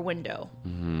through her window,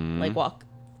 walk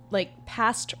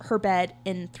past her bed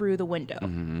and through the window.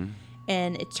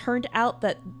 And it turned out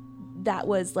that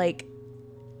was like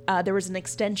there was an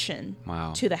extension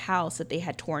to the house that they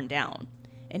had torn down,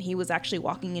 and he was actually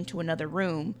walking into another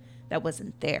room that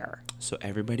wasn't there. So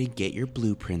everybody, get your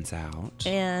blueprints out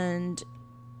And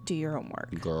do your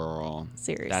homework. Girl.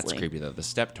 Seriously. That's creepy, though. The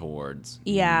step towards.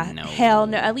 Yeah. No. Hell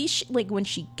no. At least, when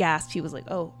she gasped, he was like,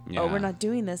 oh, Yeah. we're not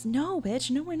doing this. No,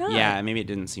 bitch. No, we're not. Yeah, maybe it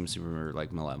didn't seem super,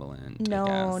 like, malevolent.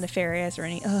 No, nefarious or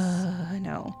any.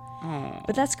 No. Aww.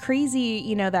 But that's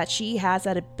crazy, that she has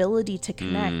that ability to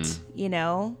connect,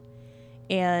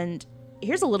 And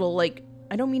here's a little,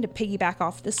 I don't mean to piggyback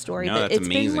off this story, no, but that's it's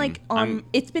amazing. been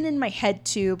it's been in my head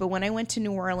too. But when I went to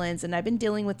New Orleans, and I've been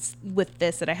dealing with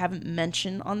this that I haven't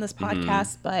mentioned on this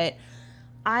podcast, but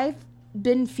I've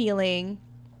been feeling,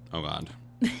 oh God,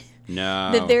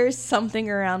 no, that there's something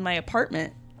around my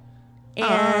apartment.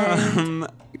 And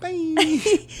bye.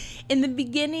 in the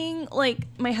beginning,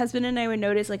 my husband and I would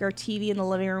notice our TV in the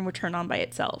living room would turn on by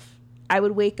itself. I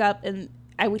would wake up and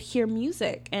I would hear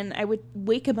music, and I would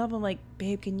wake him up. I'm like,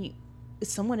 babe, is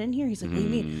someone in here? He's like, what do you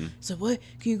mean? So what?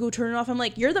 Can you go turn it off? I'm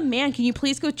like, you're the man. Can you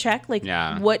please go check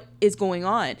what is going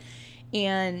on?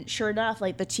 And sure enough,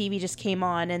 the TV just came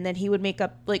on, and then he would make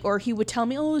up or he would tell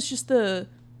me, oh, it's just the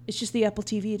Apple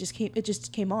TV. It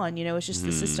just came on, it's just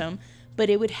the system. But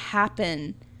it would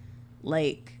happen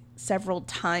several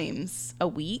times a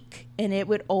week, and it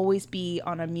would always be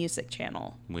on a music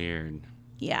channel. Weird.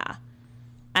 Yeah.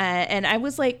 And I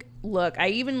was like, look, I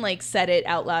even said it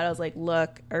out loud. I was like,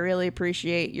 look, I really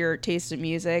appreciate your taste in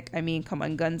music. I mean, come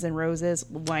on, Guns N' Roses.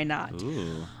 Why not?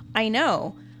 Ooh. I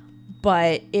know.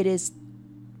 But it is,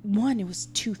 1, it was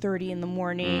 2:30 in the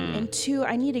morning. And 2,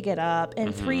 I need to get up.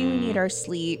 And 3, we need our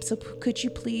sleep. So could you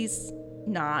please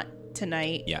not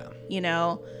tonight? Yeah.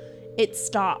 It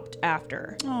stopped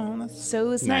after. Oh, so it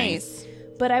was nice.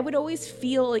 But I would always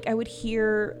feel I would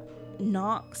hear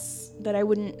knocks that I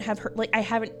wouldn't have heard. I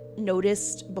haven't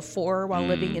noticed before while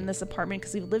living in this apartment,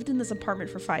 because we've lived in this apartment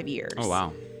for 5 years. Oh,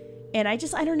 wow. And I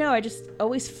don't know. I just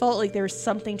always felt like there was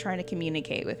something trying to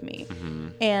communicate with me.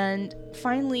 And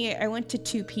finally, I went to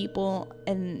 2 people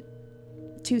and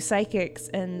 2 psychics,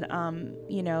 and,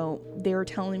 they were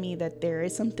telling me that there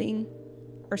is something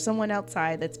or someone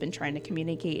outside that's been trying to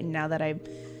communicate. And now that I've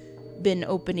been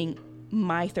opening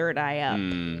my third eye up,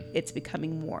 it's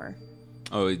becoming more.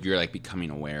 Oh, you're becoming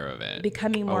aware of it.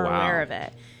 Becoming more aware of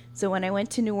it. So when I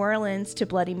went to New Orleans to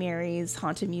Bloody Mary's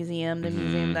Haunted Museum, the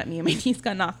museum that me and my niece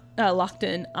got locked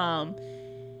in,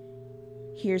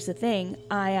 here's the thing.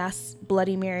 I asked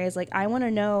Bloody Mary, I was like, I want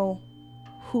to know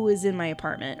who is in my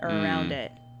apartment or around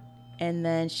it. And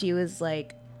then she was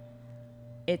like,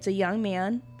 it's a young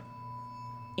man.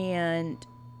 And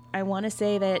I want to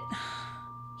say that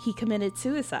he committed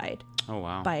suicide. Oh,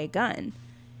 wow. By a gun.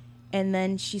 And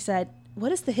then she said,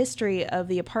 what is the history of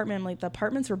the apartment? I'm like, the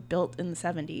apartments were built in the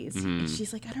 70s. And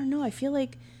she's like, I don't know. I feel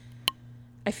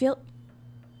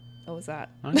what was that?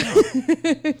 I don't know.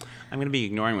 I'm going to be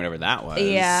ignoring whatever that was.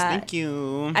 Yeah. Thank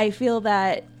you. I feel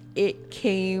that it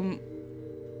came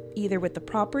either with the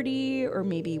property or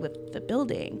maybe with the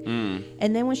building.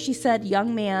 And then when she said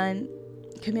young man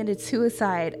committed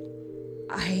suicide,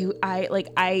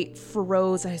 I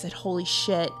froze. I said, holy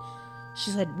shit.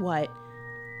 She said, what?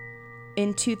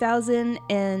 In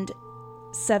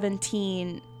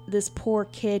 2017, this poor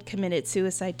kid committed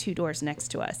suicide 2 doors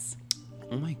next to us.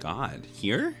 Oh my God.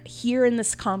 Here in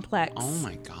this complex. Oh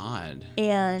my God.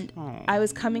 And I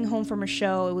was coming home from a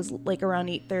show. It was like around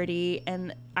 8:30,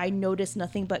 and I noticed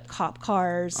nothing but cop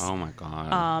cars. Oh my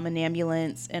God. An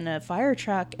ambulance and a fire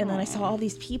truck. And then I saw all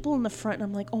these people in the front, and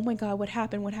I'm like, oh my God, what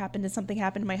happened? What happened? Did something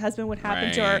happen to my husband? What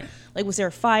happened to her? Like, was there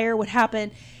a fire? What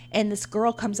happened? And this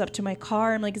girl comes up to my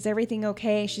car. I'm like, is everything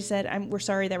okay? She said, we're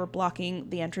sorry that we're blocking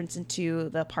the entrance into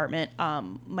the apartment.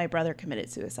 My brother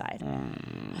committed suicide.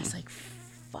 I was like,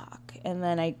 fuck. And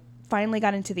then I finally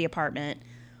got into the apartment.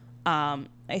 I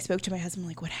spoke to my husband,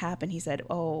 like, what happened? He said,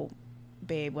 oh,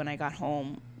 babe, when I got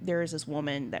home, there was this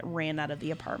woman that ran out of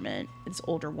the apartment, this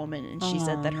older woman, and she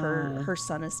said that her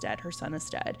son is dead. Her son is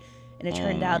dead. And it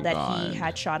turned out that he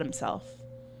had shot himself.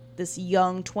 This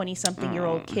young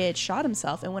 20-something-year-old kid shot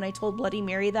himself. And when I told Bloody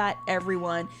Mary that,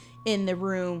 everyone in the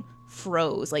room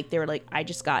froze. Like, they were like, I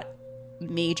just got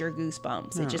major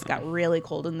goosebumps. It just got really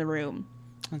cold in the room.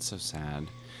 That's so sad.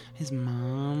 His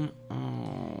mom.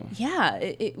 Oh. Yeah,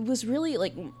 it was really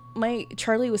like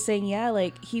Charlie was saying,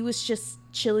 like he was just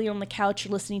chilling on the couch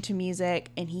listening to music,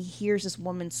 and he hears this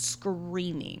woman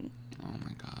screaming. Oh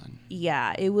my God.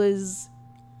 Yeah, he was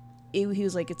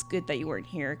like, it's good that you weren't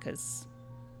here, because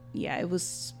it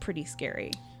was pretty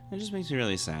scary. It just makes me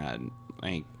really sad.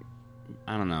 Like,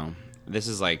 I don't know. This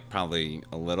is like probably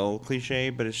a little cliche,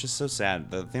 but it's just so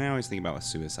sad. The thing I always think about with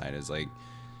suicide is like,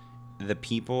 the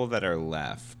people that are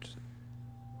left,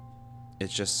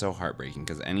 it's just so heartbreaking,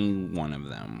 because any one of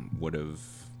them would have,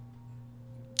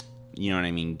 you know what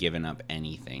I mean, given up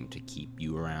anything to keep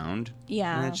you around.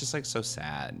 Yeah. And it's just like so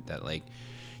sad that like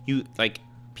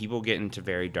people get into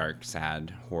very dark,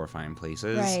 sad, horrifying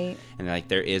places. Right. And like,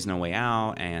 there is no way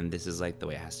out, and this is like the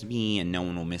way it has to be, and no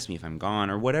one will miss me if I'm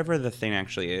gone, or whatever the thing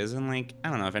actually is. And like,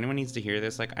 I don't know if anyone needs to hear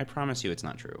this, like, I promise you it's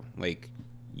not true. Like,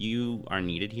 you are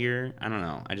needed here. I don't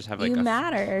know. I just have like you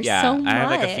matter yeah, so much. I have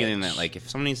like a feeling that like if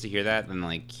someone needs to hear that, then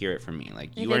like hear it from me.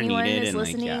 Like, you are needed, and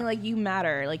listening, like you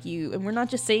matter. Like you, and we're not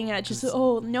just saying it just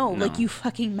like you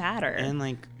fucking matter. And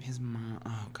like his mom.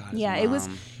 Oh God. Yeah, it was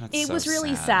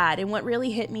really sad. And what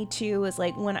really hit me too was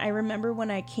like when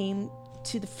I came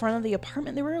to the front of the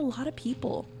apartment, there were a lot of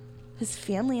people, his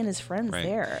family and his friends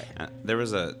there. There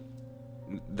was I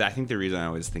think the reason I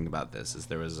always think about this is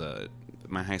there was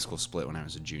my high school split when I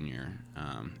was a junior.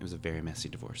 It was a very messy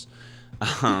divorce.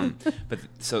 But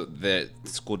so the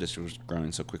school district was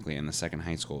growing so quickly. In the second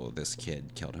high school, this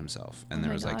kid killed himself. And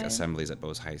there was like assemblies at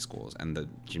both high schools. And the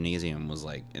gymnasium was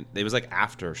like, it was like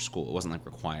after school. It wasn't like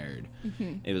required.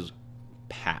 Mm-hmm. It was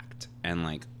packed. And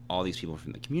like all these people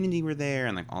from the community were there.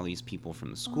 And like all these people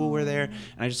from the school were there.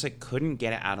 And I just like couldn't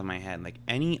get it out of my head. Like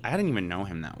I didn't even know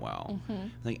him that well. Mm-hmm.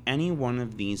 Like any one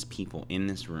of these people in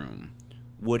this room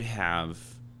would have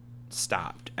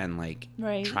stopped and like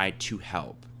tried to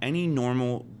help. Any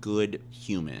normal good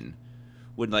human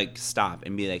would like stop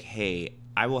and be like, hey,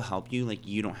 I will help you, like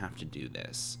you don't have to do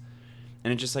this.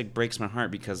 And it just like breaks my heart,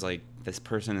 because like this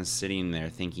person is sitting there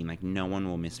thinking like no one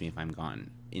will miss me if I'm gone,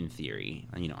 in theory.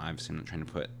 And you know, obviously I'm not trying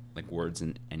to put like words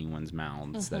in anyone's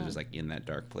mouths that is like in that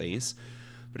dark place.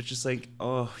 But it's just like,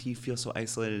 oh, you feel so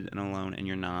isolated and alone, and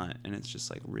you're not. And it's just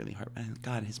like really hard.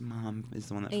 God, his mom is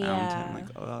the one that found him. Like,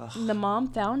 ugh. The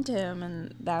mom found him,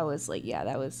 and that was like,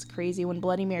 that was crazy. When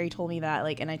Bloody Mary told me that,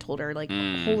 like, and I told her, like,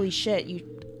 holy shit,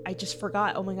 I just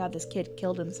forgot. Oh my God, this kid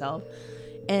killed himself.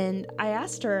 And I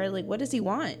asked her, like, what does he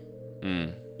want?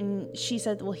 And she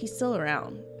said, well, he's still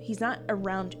around. He's not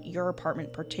around your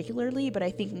apartment particularly, but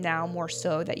I think now more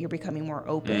so that you're becoming more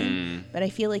open. But I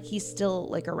feel like he's still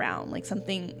like around, like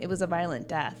it was a violent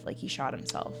death. Like he shot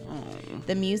himself.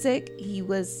 The music, he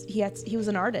was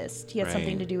an artist. He had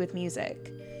something to do with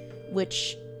music,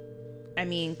 which I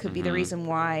mean, could be the reason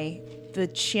why the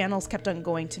channels kept on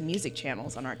going to music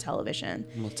channels on our television.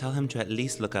 Well, tell him to at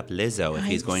least look up Lizzo if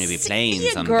he's going to be playing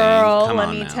something. Girl, Come let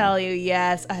on me now. tell you,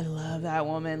 yes, I love that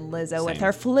woman, Lizzo, with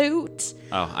her flute.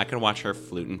 Oh, I could watch her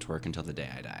flute and twerk until the day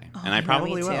I die. And I yeah,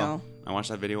 probably me will. too. I watch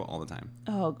that video all the time.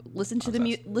 Oh, listen to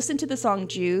the song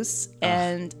Juice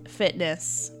and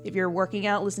Fitness. If you're working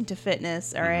out, listen to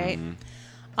Fitness, all right?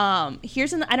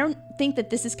 I don't think that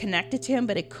this is connected to him,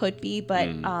 but it could be. But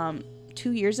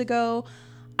 2 years ago,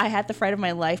 I had the fright of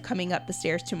my life coming up the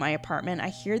stairs to my apartment. I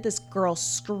hear this girl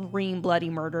scream bloody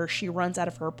murder. She runs out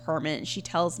of her apartment and she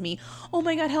tells me, "Oh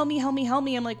my God, help me, help me, help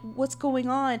me." I'm like, "What's going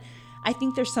on?" I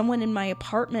think there's someone in my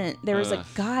apartment. There was a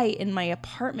guy in my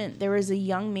apartment. There was a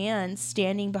young man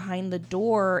standing behind the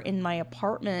door in my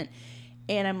apartment.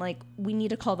 And I'm like, we need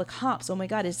to call the cops. Oh my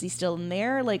God, is he still in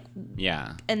there? Like,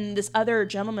 yeah. And this other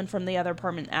gentleman from the other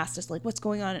apartment asked us, like, what's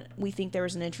going on? We think there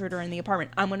was an intruder in the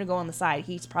apartment. I'm going to go on the side.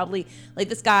 He's probably, like,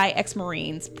 this guy,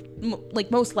 ex-Marines, like,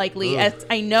 most likely. As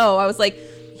I know. I was like,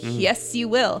 yes, you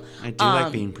will. I do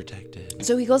like being protected.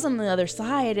 So he goes on the other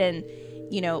side and,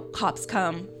 you know, cops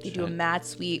come. They do a mad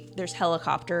sweep. There's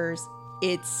helicopters.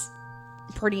 It's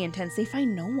pretty intense. They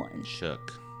find no one.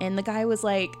 Shook. And the guy was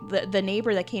like, the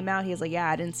neighbor that came out, he was like, yeah,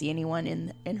 I didn't see anyone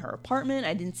in her apartment.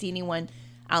 I didn't see anyone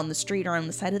out on the street or on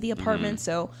the side of the apartment.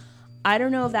 So I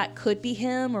don't know if that could be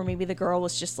him, or maybe the girl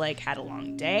was just like, had a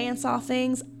long day and saw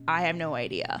things. I have no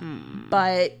idea.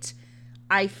 But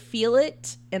I feel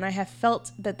it, and I have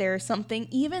felt that there is something.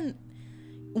 Even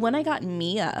when I got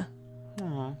Mia,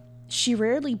 she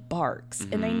rarely barks.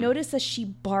 And I noticed that she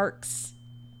barks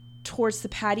towards the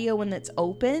patio when it's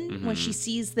open. When she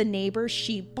sees the neighbors,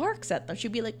 she barks at them.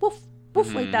 She'd be like, woof,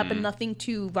 woof, like that, but nothing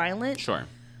too violent. Sure.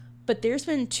 But there's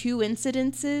been two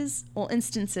instances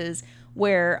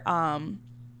where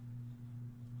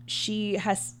she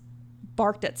has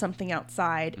barked at something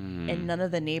outside and none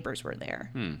of the neighbors were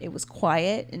there. It was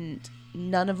quiet and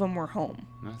none of them were home.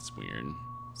 That's weird.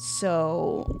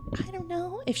 So I don't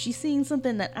know if she's seeing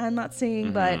something that I'm not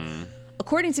seeing, but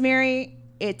according to Mary,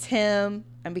 it's him.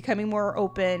 I'm becoming more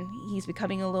open. He's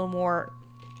becoming a little more,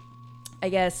 I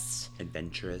guess,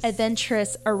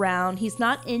 adventurous around. He's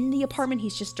not in the apartment.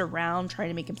 He's just around trying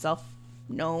to make himself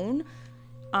known.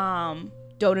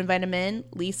 Don't invite him in.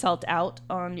 Leave salt out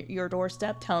on your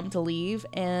doorstep. Tell him to leave.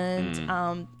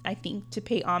 And I think to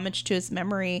pay homage to his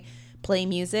memory, play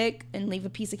music and leave a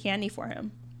piece of candy for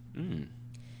him.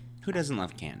 Who doesn't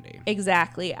love candy?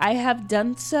 Exactly. I have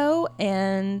done so,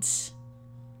 and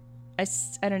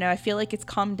I don't know. I feel like it's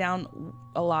calmed down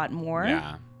a lot more.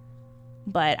 Yeah.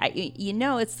 But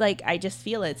it's like I just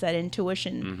feel it. It's that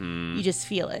intuition. You just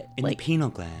feel it. In like, the pineal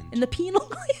gland. In the pineal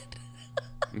gland.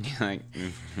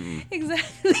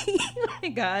 Exactly.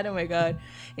 Oh my god.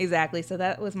 Exactly. So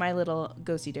that was my little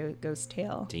ghost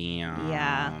tale. Damn.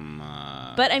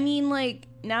 Yeah. But I mean, like,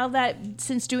 now that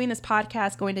since doing this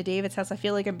podcast, going to David's house, I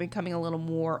feel like I'm becoming a little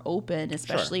more open,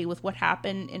 especially with what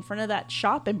happened in front of that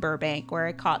shop in Burbank where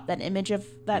I caught that image of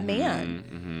that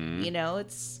man. You know,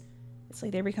 it's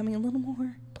like they're becoming a little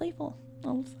more playful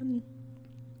all of a sudden.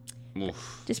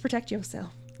 Oof. Just protect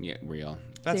yourself. Yeah, real.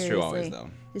 That's Seriously. true always, though.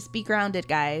 Just be grounded,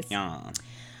 guys. Yeah.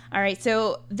 All right,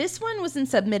 so this one wasn't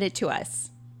submitted to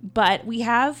us, but we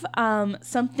have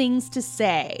some things to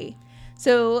say.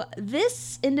 So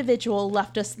this individual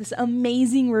left us this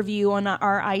amazing review on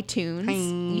our iTunes. Hi.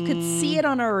 You could see it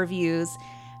on our reviews.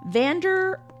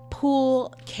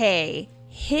 Vanderpool K,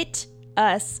 hit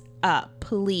us up,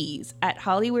 please, at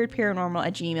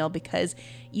hollyweirdparanormal@gmail.com, because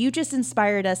you just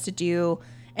inspired us to do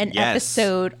an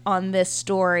episode on this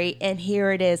story, and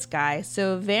here it is, guys.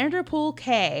 So Vanderpool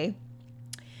K,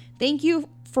 thank you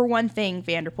for one thing,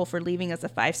 Vanderpool, for leaving us a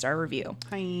 5-star review.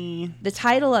 Hi. The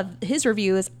title of his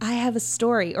review is I Have a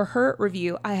Story, or her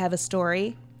review, I Have a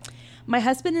Story. My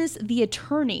husband is the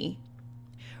attorney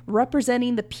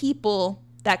representing the people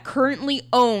that currently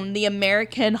own the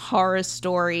American Horror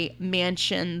Story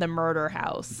mansion, the murder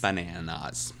house.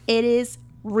 Bananas. It is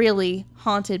really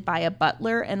haunted by a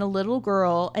butler and a little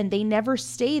girl, and they never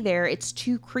stay there. It's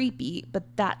too creepy, but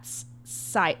that's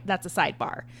a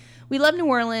sidebar. We love New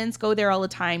Orleans, go there all the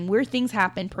time. Weird things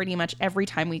happen pretty much every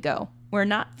time we go. We're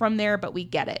not from there, but we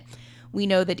get it. We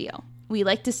know the deal. We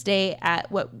like to stay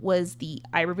at what was the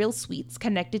Iberville Suites,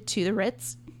 connected to the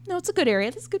Ritz. No, it's a good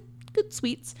area. There's good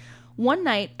suites. One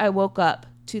night, I woke up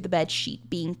to the bed sheet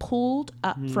being pulled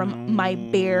up from my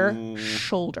bare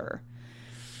shoulder.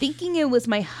 Thinking it was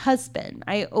my husband,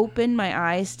 I opened my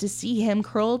eyes to see him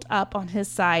curled up on his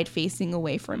side facing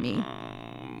away from me.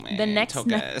 The next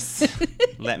night,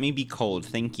 let me be cold,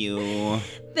 thank you.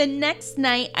 The next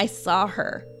night, I saw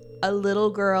her, a little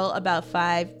girl about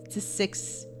 5 to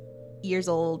 6 years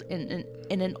old in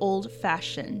an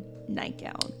old-fashioned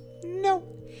nightgown. No.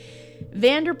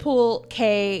 Vanderpool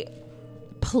K,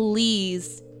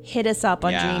 please hit us up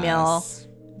on Gmail.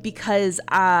 because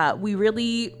we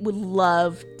really would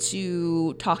love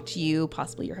to talk to you,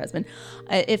 possibly your husband,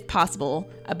 if possible,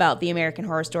 about the American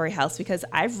Horror Story house, because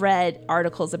I've read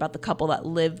articles about the couple that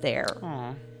live there.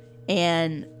 Aww.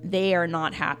 And they are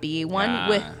not happy. One,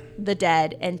 with the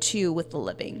dead, and two, with the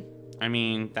living. I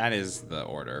mean, that is the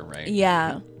order, right?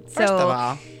 Yeah. First of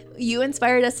all, you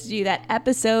inspired us to do that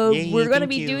episode. Yay, We're going to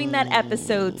thank be you. doing that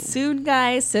episode soon,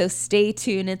 guys. So stay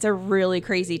tuned. It's a really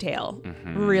crazy tale.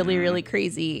 Really, really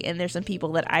crazy. And there's some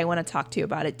people that I want to talk to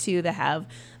about it too that have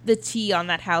the tea on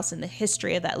that house and the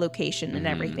history of that location and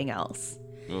everything else.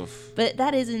 Oof. But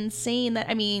that is insane.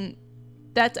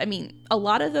 A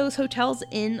lot of those hotels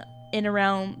in and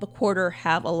around the quarter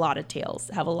have a lot of tales,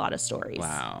 have a lot of stories.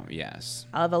 Wow, yes.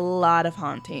 Have a lot of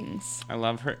hauntings. I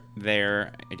love her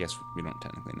there. I guess we don't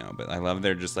technically know, but I love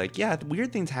they're just like, yeah,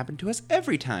 weird things happen to us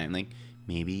every time. Like,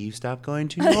 maybe you stop going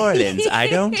to New Orleans. I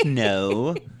don't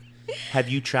know. Have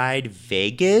you tried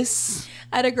Vegas?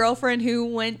 I had a girlfriend who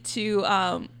went to,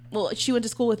 she went to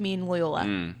school with me in Loyola.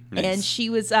 Nice. And she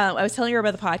was, I was telling her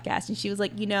about the podcast, and she was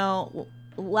like,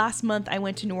 last month I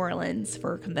went to New Orleans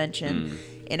for a convention,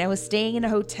 and I was staying in a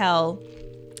hotel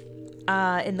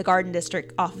in the Garden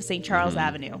District off of St. Charles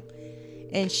Avenue.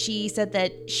 And she said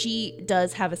that she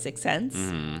does have a sixth sense,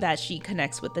 that she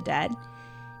connects with the dead.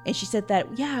 And she said that,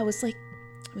 I was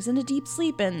in a deep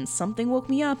sleep and something woke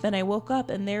me up, and I woke up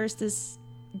and there's this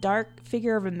dark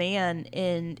figure of a man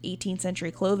in 18th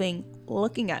century clothing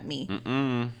looking at me.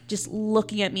 Just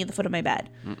looking at me at the foot of my bed.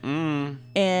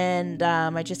 And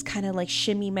I just kind of like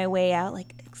shimmy my way out,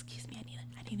 like, excuse me, I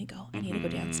need to go. I need to go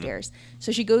downstairs.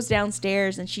 So she goes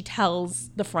downstairs and she tells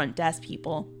the front desk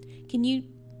people,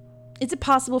 is it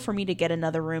possible for me to get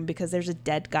another room because there's a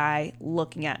dead guy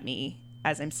looking at me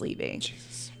as I'm sleeping?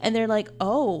 Jesus. And they're like,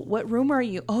 oh, what room are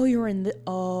you? Oh, you're in the,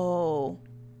 oh,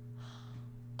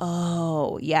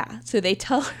 yeah. So they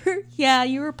tell her, yeah,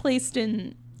 you were placed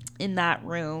in that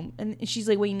room. And she's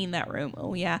like, what do you mean that room?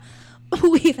 Oh, yeah.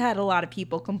 We've had a lot of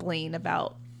people complain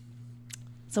about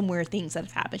some weird things that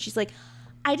have happened. She's like,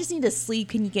 I just need to sleep.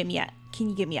 Can you get me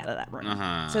out of that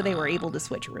room? So they were able to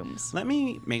switch rooms. Let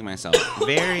me make myself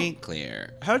very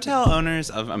clear. Hotel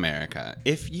owners of America,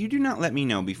 if you do not let me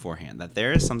know beforehand that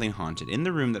there is something haunted in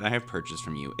the room that I have purchased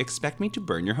from you, expect me to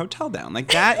burn your hotel down.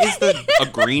 Like, that is the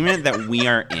agreement that we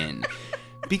are in.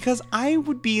 Because I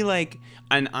would be like,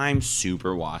 and I'm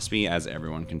super waspy, as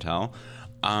everyone can tell.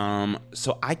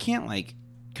 So I can't like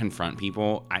confront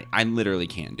people. I literally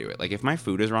can't do it. Like, if my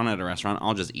food is wrong at a restaurant,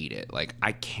 I'll just eat it. Like,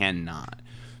 I cannot.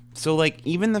 So, like,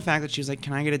 even the fact that she was like,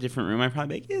 can I get a different room? I'd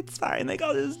probably be like, it's fine. Like,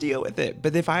 I'll just deal with it.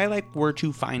 But if I, like, were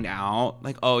to find out,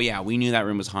 like, oh, yeah, we knew that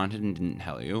room was haunted and didn't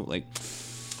tell you, like,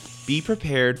 be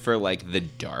prepared for, like, the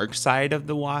dark side of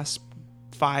the wasp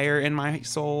fire in my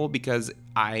soul, because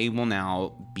I will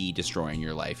now be destroying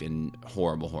your life in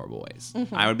horrible, horrible ways.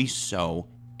 I would be so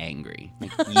angry.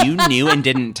 Like, you knew and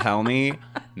didn't tell me?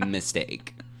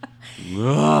 Mistake.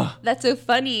 Ugh. That's so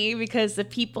funny because the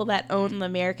people that own the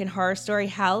American Horror Story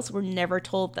house were never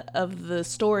told of the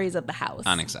stories of the house.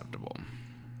 Unacceptable.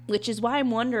 Which is why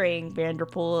I'm wondering,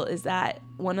 Vanderpool, is that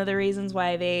one of the reasons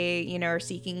why they, are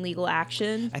seeking legal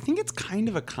action? I think it's kind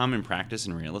of a common practice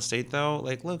in real estate, though.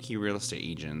 Like, low-key real estate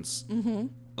agents.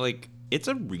 Like, it's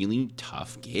a really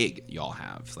tough gig y'all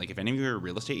have. Like, if any of you are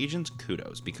real estate agents,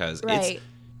 kudos, because it's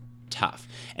tough.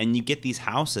 And you get these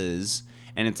houses,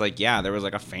 and it's like, yeah, there was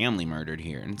like a family murdered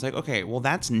here. And it's like, okay, well,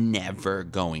 that's never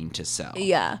going to sell.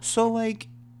 Yeah. So, like,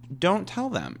 don't tell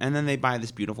them. And then they buy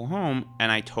this beautiful home, and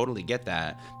I totally get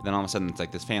that. But then all of a sudden, it's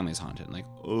like this family's haunted. Like,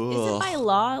 ugh. Is it by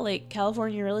law, like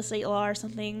California real estate law or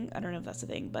something? I don't know if that's a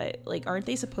thing, but like, aren't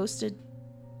they supposed to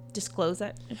disclose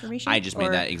that information? I just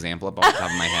made that example up off the top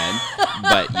of my head.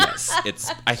 But yes,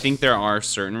 I think there are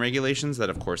certain regulations that,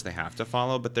 of course, they have to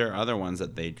follow, but there are other ones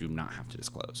that they do not have to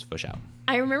disclose. Push out.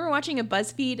 I remember watching a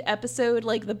BuzzFeed episode,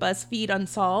 like the BuzzFeed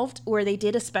Unsolved, where they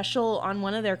did a special on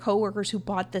one of their coworkers who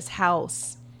bought this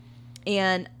house.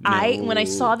 And when I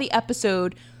saw the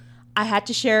episode, I had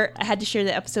to share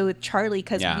the episode with Charlie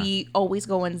because we always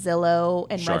go on Zillow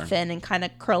and Redfin and kind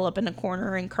of curl up in a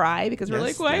corner and cry because we're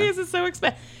like, why is it so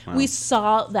expensive? Wow. We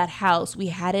saw that house. We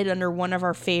had it under one of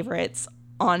our favorites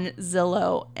on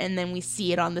Zillow, and then we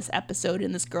see it on this episode,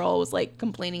 and this girl was like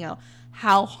complaining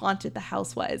how haunted the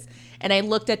house was. And I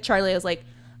looked at Charlie. I was like,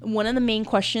 one of the main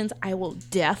questions I will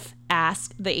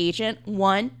ask the agent: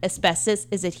 1, asbestos,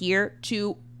 is it here?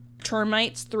 2,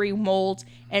 termites. 3, mold.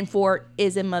 And 4,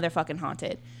 is it motherfucking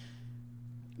haunted?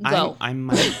 Go. I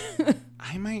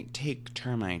might take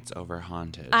termites over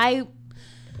haunted.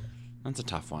 That's a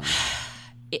tough one.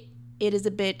 it is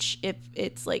a bitch if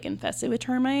it's like infested with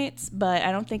termites, but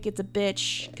I don't think it's a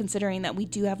bitch considering that we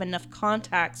do have enough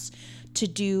contacts to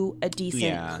do a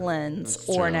decent cleanse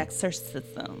or an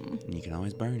exorcism. You can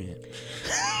always burn it.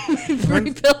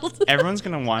 Rebuild. Everyone's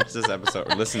going to watch this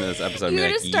episode or listen to this episode and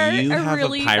be like, you have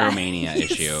really a pyromania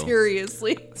issue.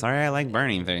 Seriously. Sorry, I like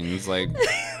burning things. Like,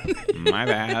 my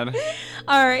bad.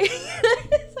 All right.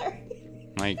 Sorry.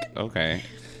 Like, okay.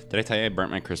 Did I tell you I burnt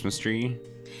my Christmas tree?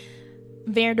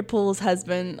 Vanderpool's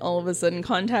husband all of a sudden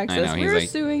contacts us. We're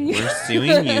suing you. We're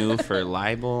suing you for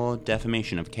libel,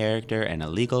 defamation of character, and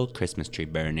illegal Christmas tree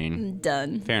burning.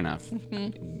 Done. Fair enough.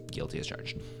 Guilty as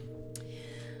charged.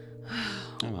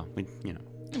 Oh, well,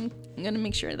 I'm going to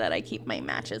make sure that I keep my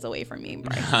matches away from me,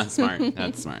 Bryce. That's smart.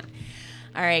 That's smart.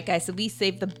 All right, guys. So we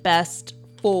saved the best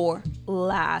for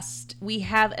last. We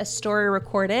have a story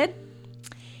recorded.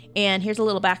 And here's a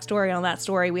little backstory on that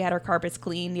story. We had our carpets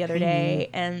cleaned the other day,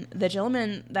 and the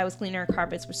gentleman that was cleaning our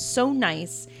carpets was so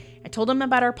nice. I told him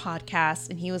about our podcast,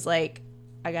 and he was like,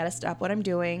 I got to stop what I'm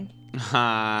doing.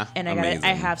 And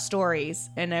I have stories.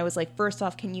 And I was like, first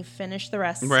off, can you finish the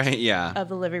rest of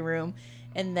the living room?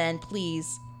 And then please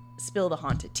spill the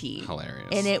haunted tea. Hilarious.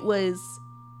 And it was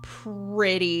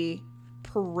pretty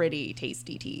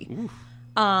tasty tea.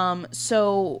 Oof.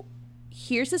 So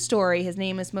here's the story. His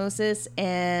name is Moses,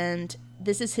 and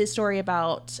this is his story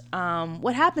about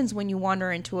what happens when you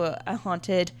wander into a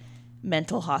haunted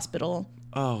mental hospital.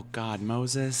 Oh God,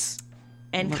 Moses.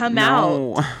 And come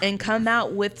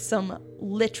out with some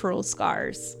literal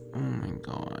scars. Oh my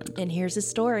God. And here's his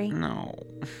story. No.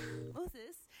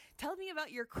 Moses, tell me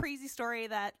about your crazy story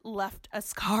that left a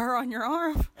scar on your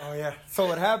arm. Oh yeah. So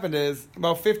what happened is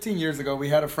about 15 years ago we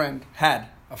had a friend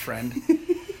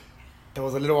that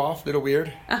was a little off, little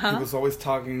weird. He was always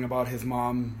talking about his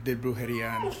mom did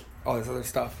brujeria and all this other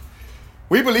stuff.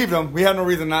 We believed him. We had no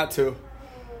reason not to.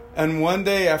 And one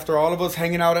day, after all of us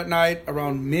hanging out at night,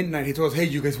 around midnight, he told us, hey,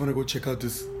 you guys want to go check out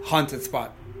this haunted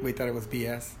spot? We thought it was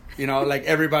BS. You know, like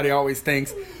everybody always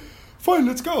thinks, fine,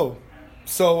 let's go.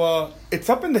 So it's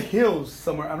up in the hills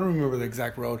somewhere. I don't remember the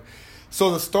exact road.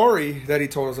 So the story that he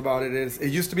told us about it is, it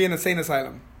used to be an insane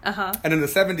asylum. And in the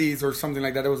 70s or something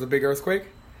like that, there was a big earthquake.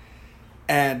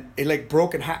 And it like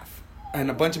broke in half.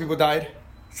 And a bunch of people died.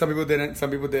 Some people didn't.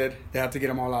 Some people did. They had to get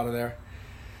them all out of there.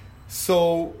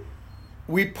 So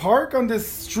we park on this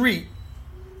street.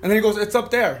 And then he goes, it's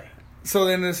up there. So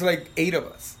then there's like 8 of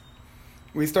us.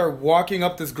 We start walking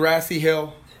up this grassy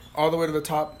hill all the way to the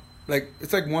top. Like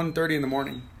it's like 1:30 in the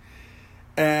morning.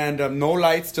 And no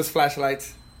lights, just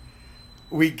flashlights.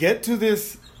 We get to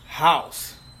this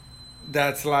house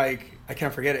that's like, I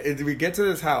can't forget it. We get to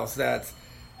this house that's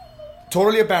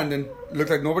totally abandoned.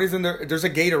 Looks like nobody's in there. There's a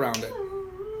gate around it.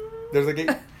 There's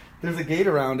a gate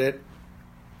around it.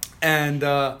 And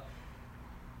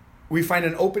we find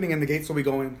an opening in the gate, so we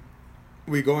go in.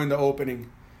 We go in the opening.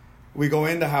 We go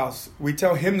in the house. We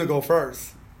tell him to go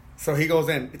first. So he goes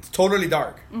in. It's totally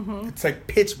dark. It's like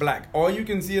pitch black. All you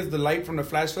can see is the light from the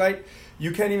flashlight.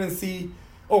 You can't even see.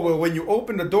 Oh, well, when you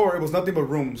open the door, it was nothing but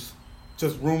rooms.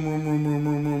 Just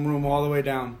room, all the way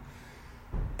down.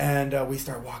 And we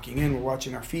start walking in. We're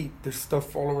watching our feet. There's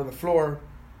stuff all over the floor.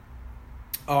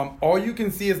 All you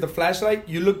can see is the flashlight.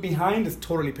 You look behind, it's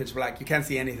totally pitch black. You can't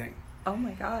see anything. Oh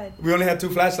my God. We only had 2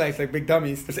 flashlights, like big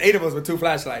dummies. There's 8 of us with 2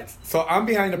 flashlights. So I'm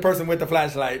behind the person with the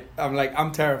flashlight. I'm like,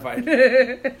 I'm terrified.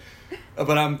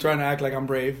 But I'm trying to act like I'm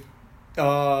brave.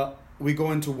 We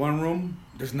go into one room.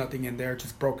 There's nothing in there,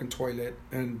 just broken toilet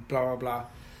and blah, blah, blah.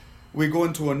 We go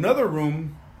into another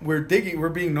room. We're digging. We're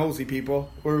being nosy people.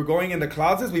 We're going in the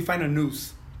closets. We find a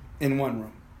noose in one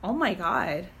room. Oh my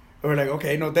God. We're like,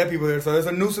 okay, no dead people there. So there's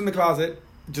a noose in the closet,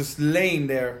 just laying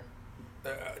there,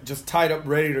 just tied up,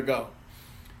 ready to go.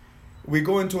 We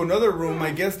go into another room.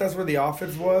 I guess that's where the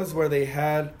office was, where they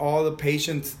had all the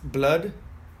patients' blood,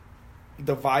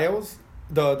 the vials,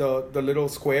 the little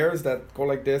squares that go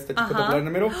like this, that you put the blood in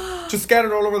the middle, just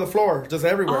scattered all over the floor, just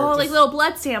everywhere. Oh, just, like little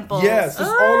blood samples. Yes,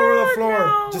 just all over the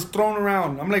floor, just thrown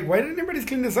around. I'm like, why didn't anybody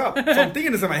clean this up? So I'm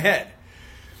thinking this in my head.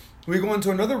 We go into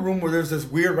another room where there's this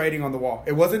weird writing on the wall.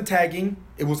 It wasn't tagging.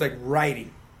 It was like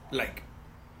writing. Like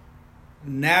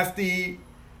nasty,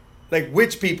 like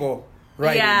witch people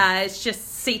writing. Yeah, it's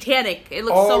just satanic. It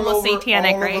looks almost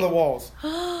satanic, right? All over the walls.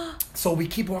 So we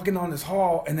keep walking down this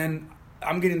hall, and then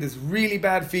I'm getting this really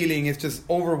bad feeling. It's just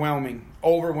overwhelming.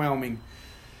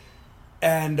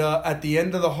 And at the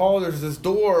end of the hall, there's this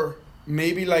door,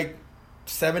 maybe like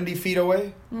 70 feet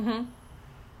away. Mm-hmm.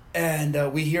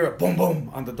 And we hear a boom,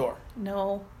 boom on the door.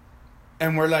 No.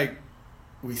 And we're like,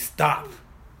 we stop.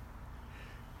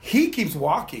 He keeps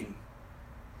walking.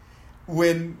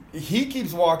 when he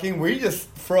keeps walking, we just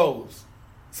froze.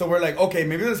 So we're like, okay,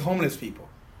 maybe there's homeless people.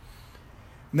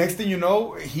 Next thing you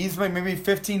know, he's like maybe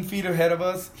 15 feet ahead of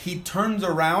us. He turns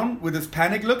around with this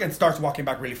panic look and starts walking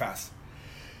back really fast.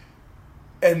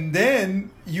 And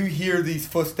then you hear these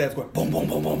footsteps going boom, boom,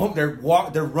 boom, boom, boom.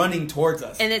 They're running towards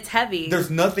us. And it's heavy. There's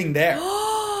nothing there.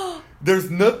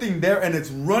 There's nothing there, and it's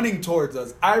running towards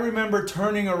us. I remember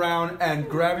turning around and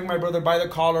grabbing my brother by the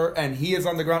collar, and he is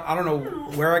on the ground. I don't know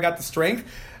where I got the strength.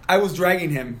 I was dragging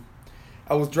him.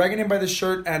 by the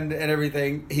shirt and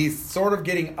everything. He's sort of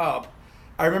getting up.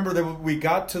 I remember that we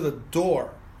got to the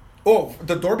door. Oh,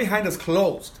 the door behind us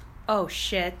closed. Oh,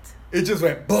 shit. It just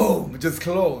went boom. It just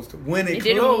closed. When it closed,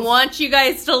 didn't want you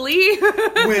guys to leave.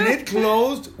 When it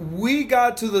closed, we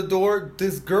got to the door.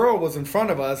 This girl was in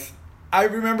front of us. I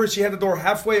remember she had the door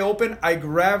halfway open. I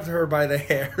grabbed her by the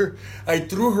hair. I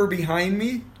threw her behind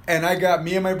me. And I got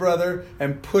me and my brother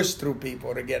and pushed through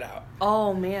people to get out.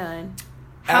 Oh, man.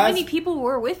 How many people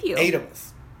were with you? 8 of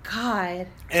us. God.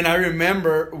 And I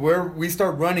remember where we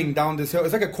start running down this hill.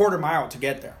 It's like a quarter mile to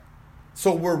get there.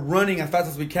 So we're running as fast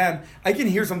as we can. I can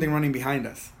hear something running behind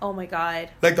us. Oh, my God.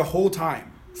 Like the whole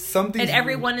time. Something. And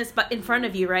everyone is in front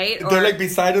of you, right? They're like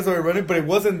beside us or we're running, but it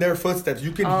wasn't their footsteps.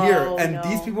 You can hear. And no.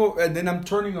 these people, and then I'm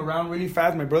turning around really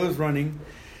fast. My brother's running.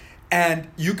 And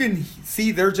you can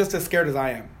see they're just as scared as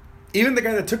I am. Even the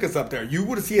guy that took us up there, you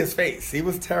would see his face. He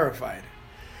was terrified.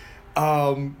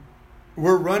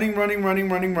 We're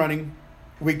running.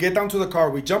 We get down to the car.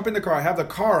 We jump in the car. I have the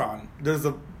car on. There's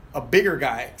a bigger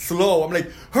guy, slow. I'm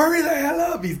like, hurry the hell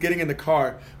up. He's getting in the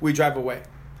car. We drive away.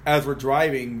 As we're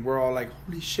driving, we're all like,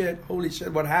 holy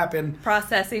shit, what happened?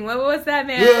 Processing. What was that,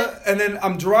 man? Yeah. And then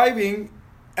I'm driving,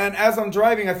 and as I'm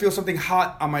driving, I feel something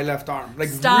hot on my left arm. Like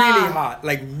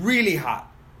really hot.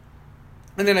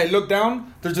 And then I look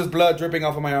down, there's just blood dripping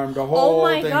off of my arm. The whole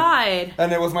thing. God.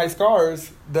 And it was my scars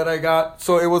that I got.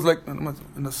 So it was like,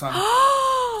 in the sun.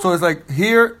 So it's like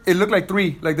here, it looked like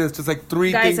 3, like this, just like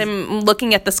 3 Guys, things. I'm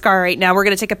looking at the scar right now. We're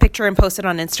going to take a picture and post it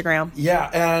on Instagram. Yeah,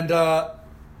 and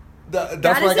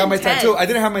that's where I got my tattoo. I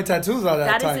didn't have my tattoos at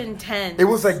that time. That is intense. It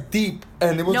was like deep.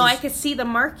 And it was I could see the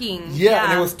marking. Yeah,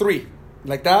 and it was 3.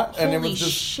 Like that. Holy and it was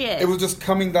just shit. It was just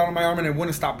coming down on my arm and it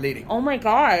wouldn't stop bleeding. Oh my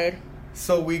God.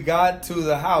 So we got to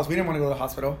the house. We didn't want to go to the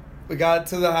hospital. We got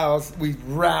to the house. We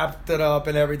wrapped it up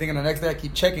and everything. And the next day I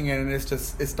keep checking it and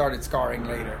it started scarring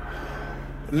later.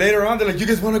 Later on, they're like, you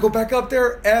guys want to go back up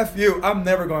there? F you. I'm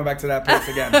never going back to that place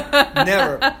again.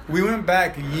 Never. We went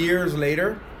back years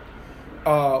later.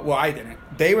 Well, I didn't.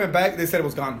 They went back. They said it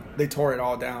was gone. They tore it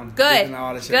all down. Good.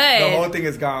 All that shit. Good. The whole thing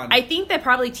is gone. I think that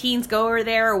probably teens go over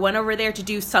there or went over there to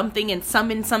do something and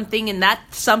summon something, and that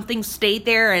something stayed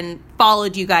there and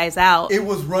followed you guys out. It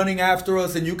was running after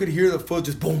us, and you could hear the foot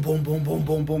just boom, boom, boom, boom,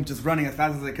 boom, boom, just running as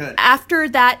fast as it could. After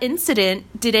that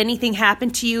incident, did anything happen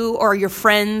to you or your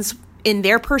friends in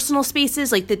their personal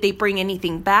spaces? Like, did they bring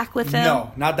anything back with them?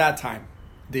 No, not that time.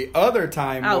 The other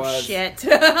time was... Oh, shit.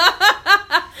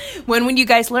 When would you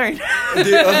guys learn?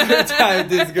 The other time,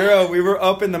 this girl, we were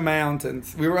up in the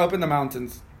mountains.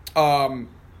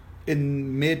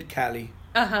 In mid-Cali.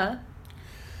 Uh-huh.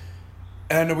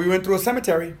 And we went through a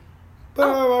cemetery.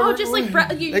 You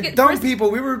get dumb brisk- people.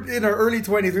 We were in our early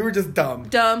 20s. We were just dumb.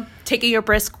 Taking a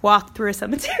brisk walk through a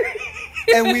cemetery.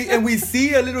 and we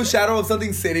see a little shadow of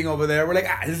something sitting over there. We're like,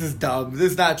 this is dumb.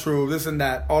 This is not true. This and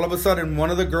that. All of a sudden, one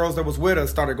of the girls that was with us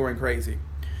started going crazy.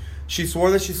 She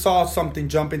swore that she saw something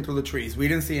jumping through the trees. We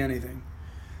didn't see anything.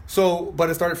 But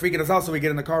it started freaking us out. So we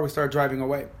get in the car. We start driving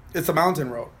away. It's a mountain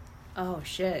road. Oh,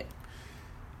 shit.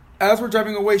 As we're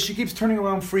driving away, she keeps turning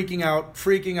around, freaking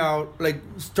out, like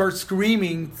starts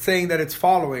screaming, saying that it's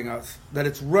following us, that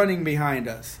it's running behind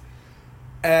us.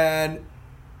 And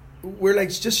we're like,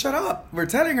 just shut up. We're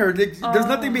telling her, there's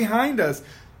nothing behind us.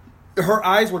 Her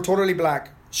eyes were totally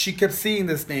black. She kept seeing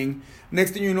this thing.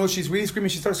 Next thing you know, she's really screaming.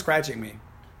 She starts scratching me.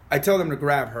 I tell them to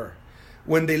grab her.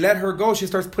 When they let her go, she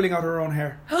starts pulling out her own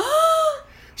hair.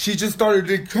 She just started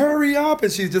to hurry up,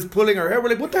 and she's just pulling her hair. We're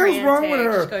like, what the hell's wrong with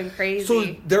her? She's going crazy.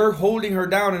 So they're holding her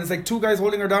down, and it's like 2 guys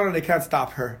holding her down, and they can't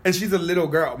stop her. And she's a little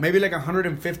girl, maybe like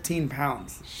 115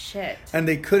 pounds. Shit. And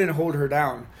they couldn't hold her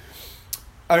down.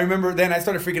 I remember then I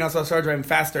started freaking out, so I started driving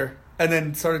faster. And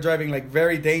then started driving like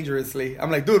very dangerously.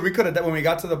 I'm like, dude, we could have, when we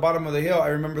got to the bottom of the hill, I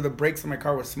remember the brakes on my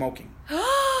car were smoking.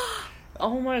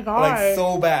 Oh my God. Like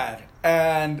so bad.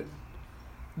 And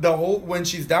when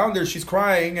she's down there, she's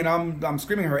crying, and I'm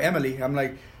screaming at her, Emily. I'm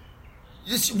like,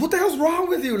 what the hell's wrong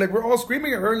with you? Like, we're all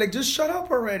screaming at her, like, just shut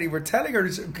up already. We're telling her,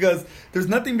 because there's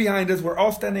nothing behind us. We're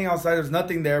all standing outside. There's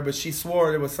nothing there, but she swore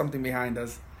there was something behind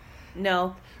us.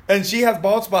 No. And she has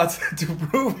bald spots to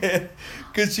prove it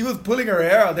because she was pulling her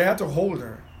hair out. They had to hold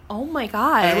her. Oh, my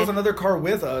God. And there was another car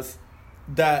with us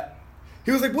that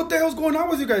he was like, what the hell's going on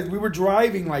with you guys? We were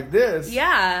driving like this.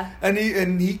 Yeah. And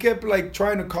he kept like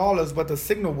trying to call us, but the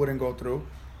signal wouldn't go through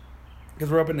because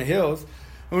we're up in the hills.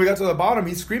 When we got to the bottom,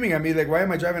 he's screaming at me like, why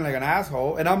am I driving like an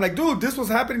asshole? And I'm like, dude, this was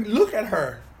happening. Look at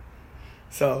her.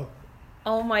 So.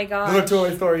 Oh, my God. Those are two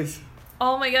of my stories.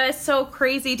 Oh, my God. It's so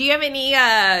crazy. Do you have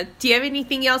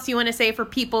anything else you want to say for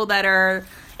people that are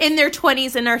in their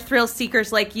 20s and are thrill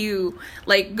seekers like you,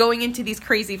 like going into these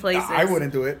crazy places? I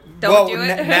wouldn't do it. Don't do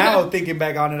it? Now thinking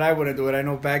back on it, I wouldn't do it. I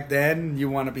know back then you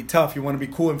want to be tough. You want to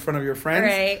be cool in front of your friends.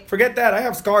 Right. Forget that. I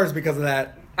have scars because of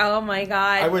that. Oh, my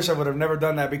God. I wish I would have never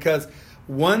done that because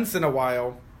once in a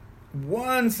while,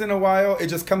 it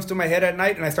just comes to my head at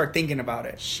night and I start thinking about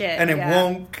it. Shit, and it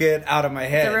won't get out of my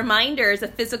head. The reminder is a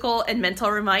physical and mental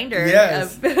reminder.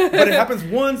 Yes. But it happens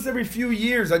once every few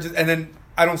years. And then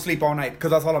I don't sleep all night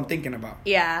because that's all I'm thinking about.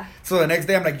 Yeah. So the next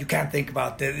day I'm like, you can't think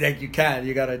about this. Like, you can't.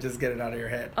 You got to just get it out of your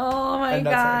head. Oh, my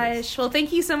gosh. Well,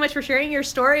 thank you so much for sharing your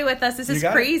story with us. This is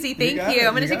crazy. Thank you.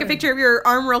 I'm going to take a picture of your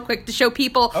arm real quick to show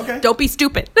people. Okay. Don't be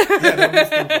stupid. Yeah, don't be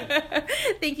stupid.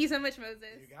 Thank you so much, Moses.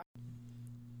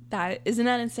 Isn't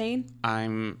that insane?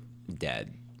 I'm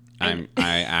dead. I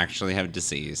actually have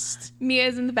deceased.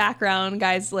 Mia's in the background,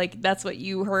 guys. Like, that's what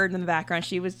you heard in the background.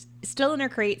 She was still in her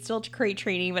crate, still crate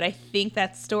training, but I think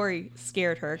that story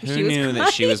scared her. Who knew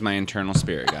that she was my internal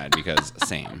spirit guide? Because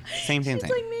same. She's like,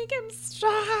 make him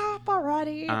stop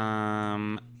already.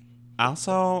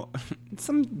 Also,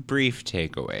 some brief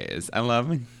takeaways. I love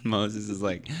when Moses is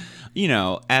like,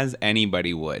 as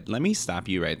anybody would. Let me stop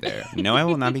you right there. No, I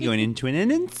will not be going into an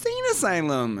insane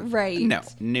asylum. Right. No.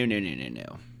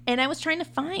 And I was trying to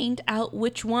find out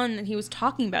which one that he was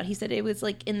talking about. He said it was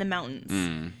like in the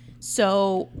mountains.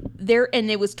 So and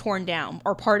it was torn down,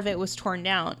 or part of it was torn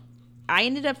down. I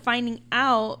ended up finding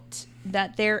out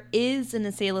that there is an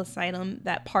insane asylum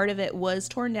that part of it was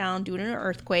torn down due to an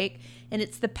earthquake, and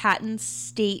it's the Patton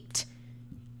State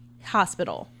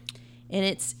Hospital. And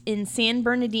it's in San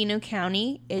Bernardino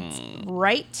County. It's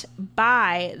right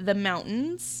by the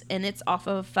mountains, and it's off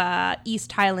of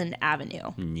East Highland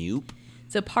Avenue. Nope.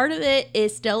 So part of it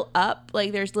is still up.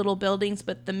 Like, there's little buildings,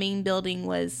 but the main building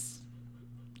was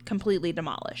completely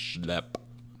demolished. Yep.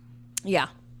 Yeah.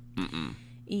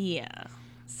 Yeah.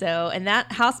 So, and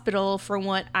that hospital, from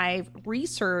what I've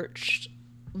researched,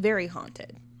 very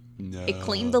haunted. No. It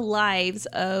claimed the lives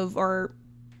of, or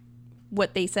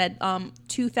what they said,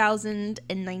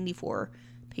 2,094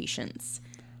 patients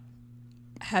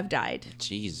have died.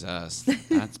 Jesus,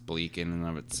 that's bleak in and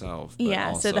of itself.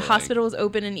 Yeah, so the hospital was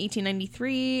open in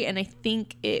 1893, and I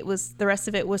think the rest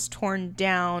of it was torn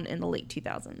down in the late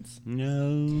 2000s.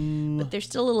 No. But there's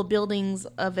still little buildings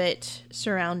of it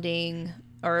surrounding,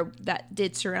 or that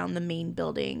did surround the main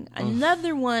building. Ugh.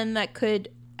 Another one that could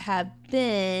have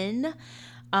been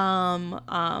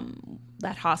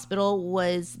that hospital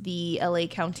was the LA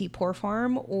County Poor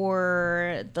Farm,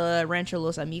 or the Rancho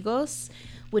Los Amigos,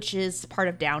 which is part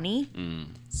of Downey.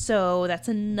 So that's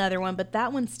another one, but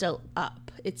that one's still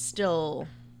up. It's still,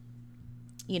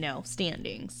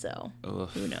 standing. So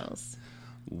who knows?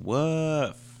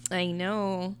 Woof. I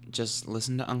know. Just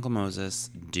listen to Uncle Moses.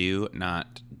 Do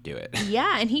not do it.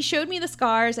 Yeah, and he showed me the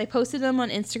scars. I posted them on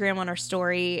Instagram on our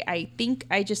story. I think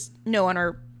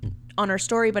on our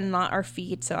story, but not our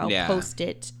feed. So I'll post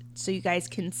it so you guys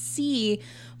can see.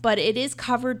 But it is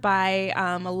covered by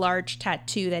a large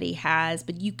tattoo that he has.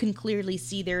 But you can clearly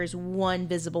see there's one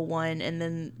visible one, and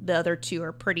then the other two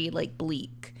are pretty,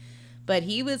 bleak. But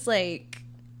he was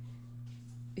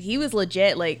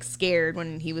legit, scared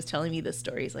when he was telling me this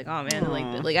story. He's like, oh, man,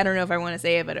 I don't know if I want to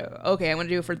say it, but okay, I want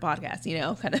to do it for the podcast,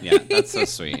 kind of. Yeah, that's so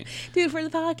sweet. Do it for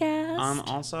the podcast.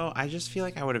 Also, I just feel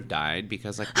like I would have died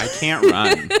because, I can't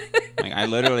run. I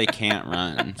literally can't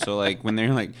run. So, when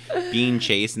they're, being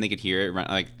chased and they could hear it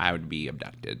run, I would be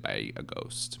abducted by a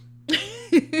ghost.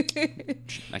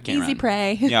 I can't run. Easy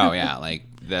prey. Oh, yeah,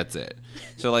 that's it.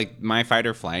 So, my fight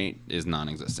or flight is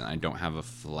non-existent. I don't have a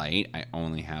flight. I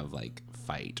only have,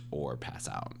 fight or pass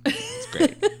out. It's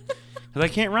great. Because I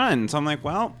can't run. So I'm like,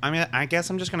 well, I guess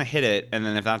I'm just going to hit it. And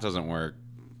then if that doesn't work,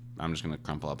 I'm just going to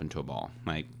crumple up into a ball.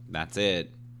 That's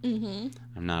it. Mm-hmm.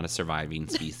 I'm not a surviving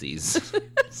species.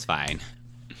 It's fine.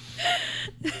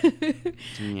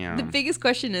 Yeah. The biggest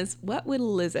question is, what would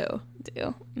Lizzo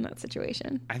do in that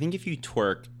situation? I think if you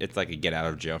twerk, it's like a get out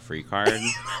of jail free card.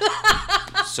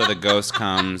 So the ghost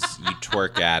comes, you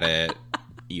twerk at it,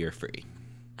 you're free.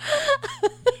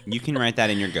 You can write that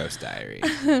in your ghost diary.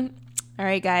 All All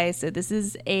right, guys. So this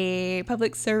is a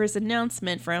public service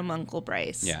announcement from Uncle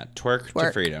Bryce. Yeah, twerk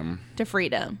to freedom. To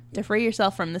freedom. To free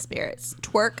yourself from the spirits.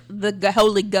 Twerk the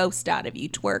Holy Ghost out of you.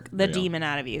 Twerk the demon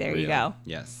out of you. There you go.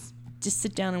 Yes. Just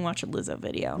sit down and watch a Lizzo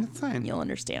video. That's fine. You'll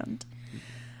understand.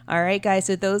 All right, guys.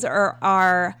 So those are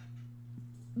our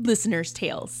listeners'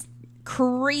 tales.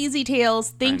 Crazy tales.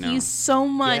 Thank you so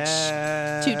much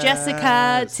to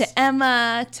Jessica, to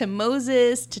Emma, to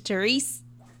Moses, to Therese.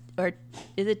 Or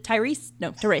is it Tyrese?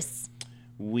 No, Therese.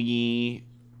 We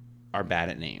are bad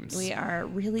at names. We are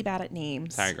really bad at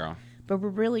names. Sorry, girl. But we're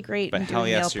really great. But in hell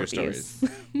doing yes Yelp to your reviews.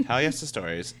 stories. Hell yes to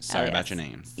stories. Sorry about your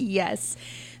names. Yes.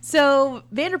 So,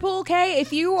 Vanderpool, okay,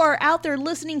 if you are out there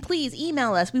listening, please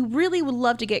email us. We really would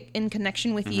love to get in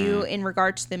connection with you in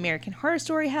regards to the American Horror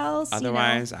Story House.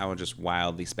 Otherwise, I will just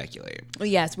wildly speculate. Well,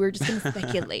 yes, we're just going to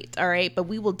speculate, all right? But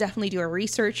we will definitely do our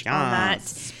research on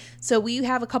that. So we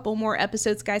have a couple more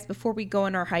episodes, guys, before we go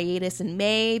on our hiatus in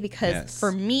May, because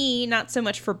for me, not so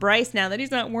much for Bryce now that he's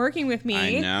not working with me.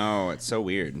 I know. It's so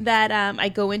weird. That I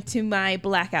go into my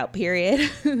blackout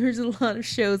period. There's a lot of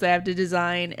shows I have to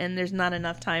design, and there's not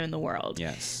enough time in the world.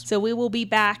 Yes. So we will be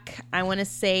back, I want to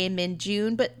say,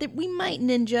 mid-June, but we might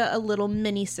ninja a little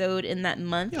mini-sode in that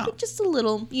month. Yeah. Just a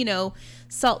little,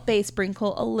 Salt Bay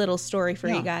sprinkle a little story for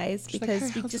you guys, just because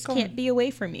like, hey, we just can't be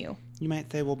away from you. You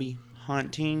might say we'll be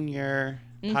haunting your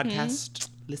podcast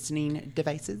listening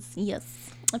devices.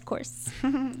 Yes, of course.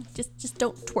 just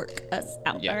don't twerk us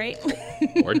out, all right?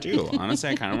 Or do. Honestly,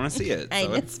 I kind of want to see it,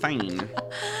 so it's fine.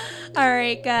 All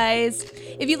right, guys.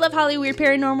 If you love Hollyweird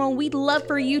Paranormal, we'd love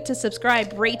for you to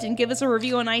subscribe, rate, and give us a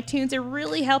review on iTunes. It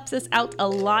really helps us out a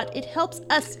lot. It helps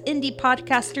us indie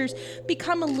podcasters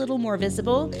become a little more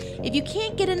visible. If you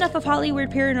can't get enough of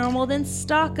Hollyweird Paranormal, then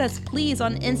stalk us, please,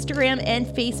 on Instagram and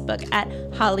Facebook at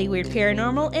Hollyweird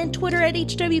Paranormal and Twitter at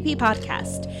HWP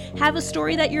Podcast. Have a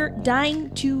story that you're dying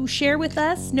to share with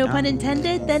us, no pun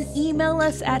intended, then email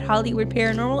us at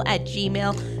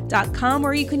hollywoodparanormal@gmail.com,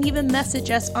 or you can even message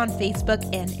us on Facebook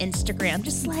and Instagram.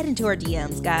 Just slide into our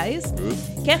DMs, guys.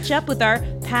 Catch up with our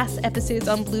past episodes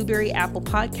on Blueberry, Apple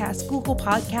Podcasts, Google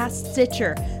Podcasts,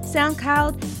 Stitcher,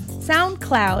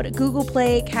 SoundCloud, Google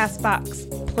Play,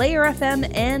 CastBox, Player FM,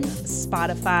 and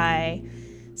Spotify.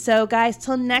 So, guys,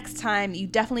 till next time, you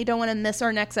definitely don't want to miss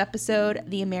our next episode,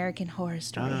 The American Horror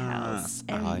Story House.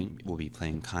 I will be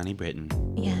playing Connie Britton.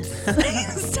 Yes.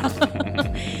 Stop.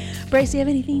 Bryce, do you have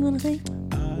anything you want to say?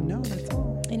 No, that's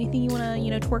all. Anything you want to,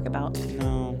 twerk about?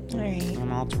 No. All right.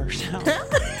 I'm all twerked out. All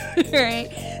right.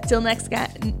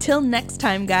 Till next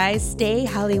time, guys, stay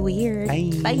Hollyweird. Bye.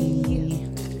 Bye.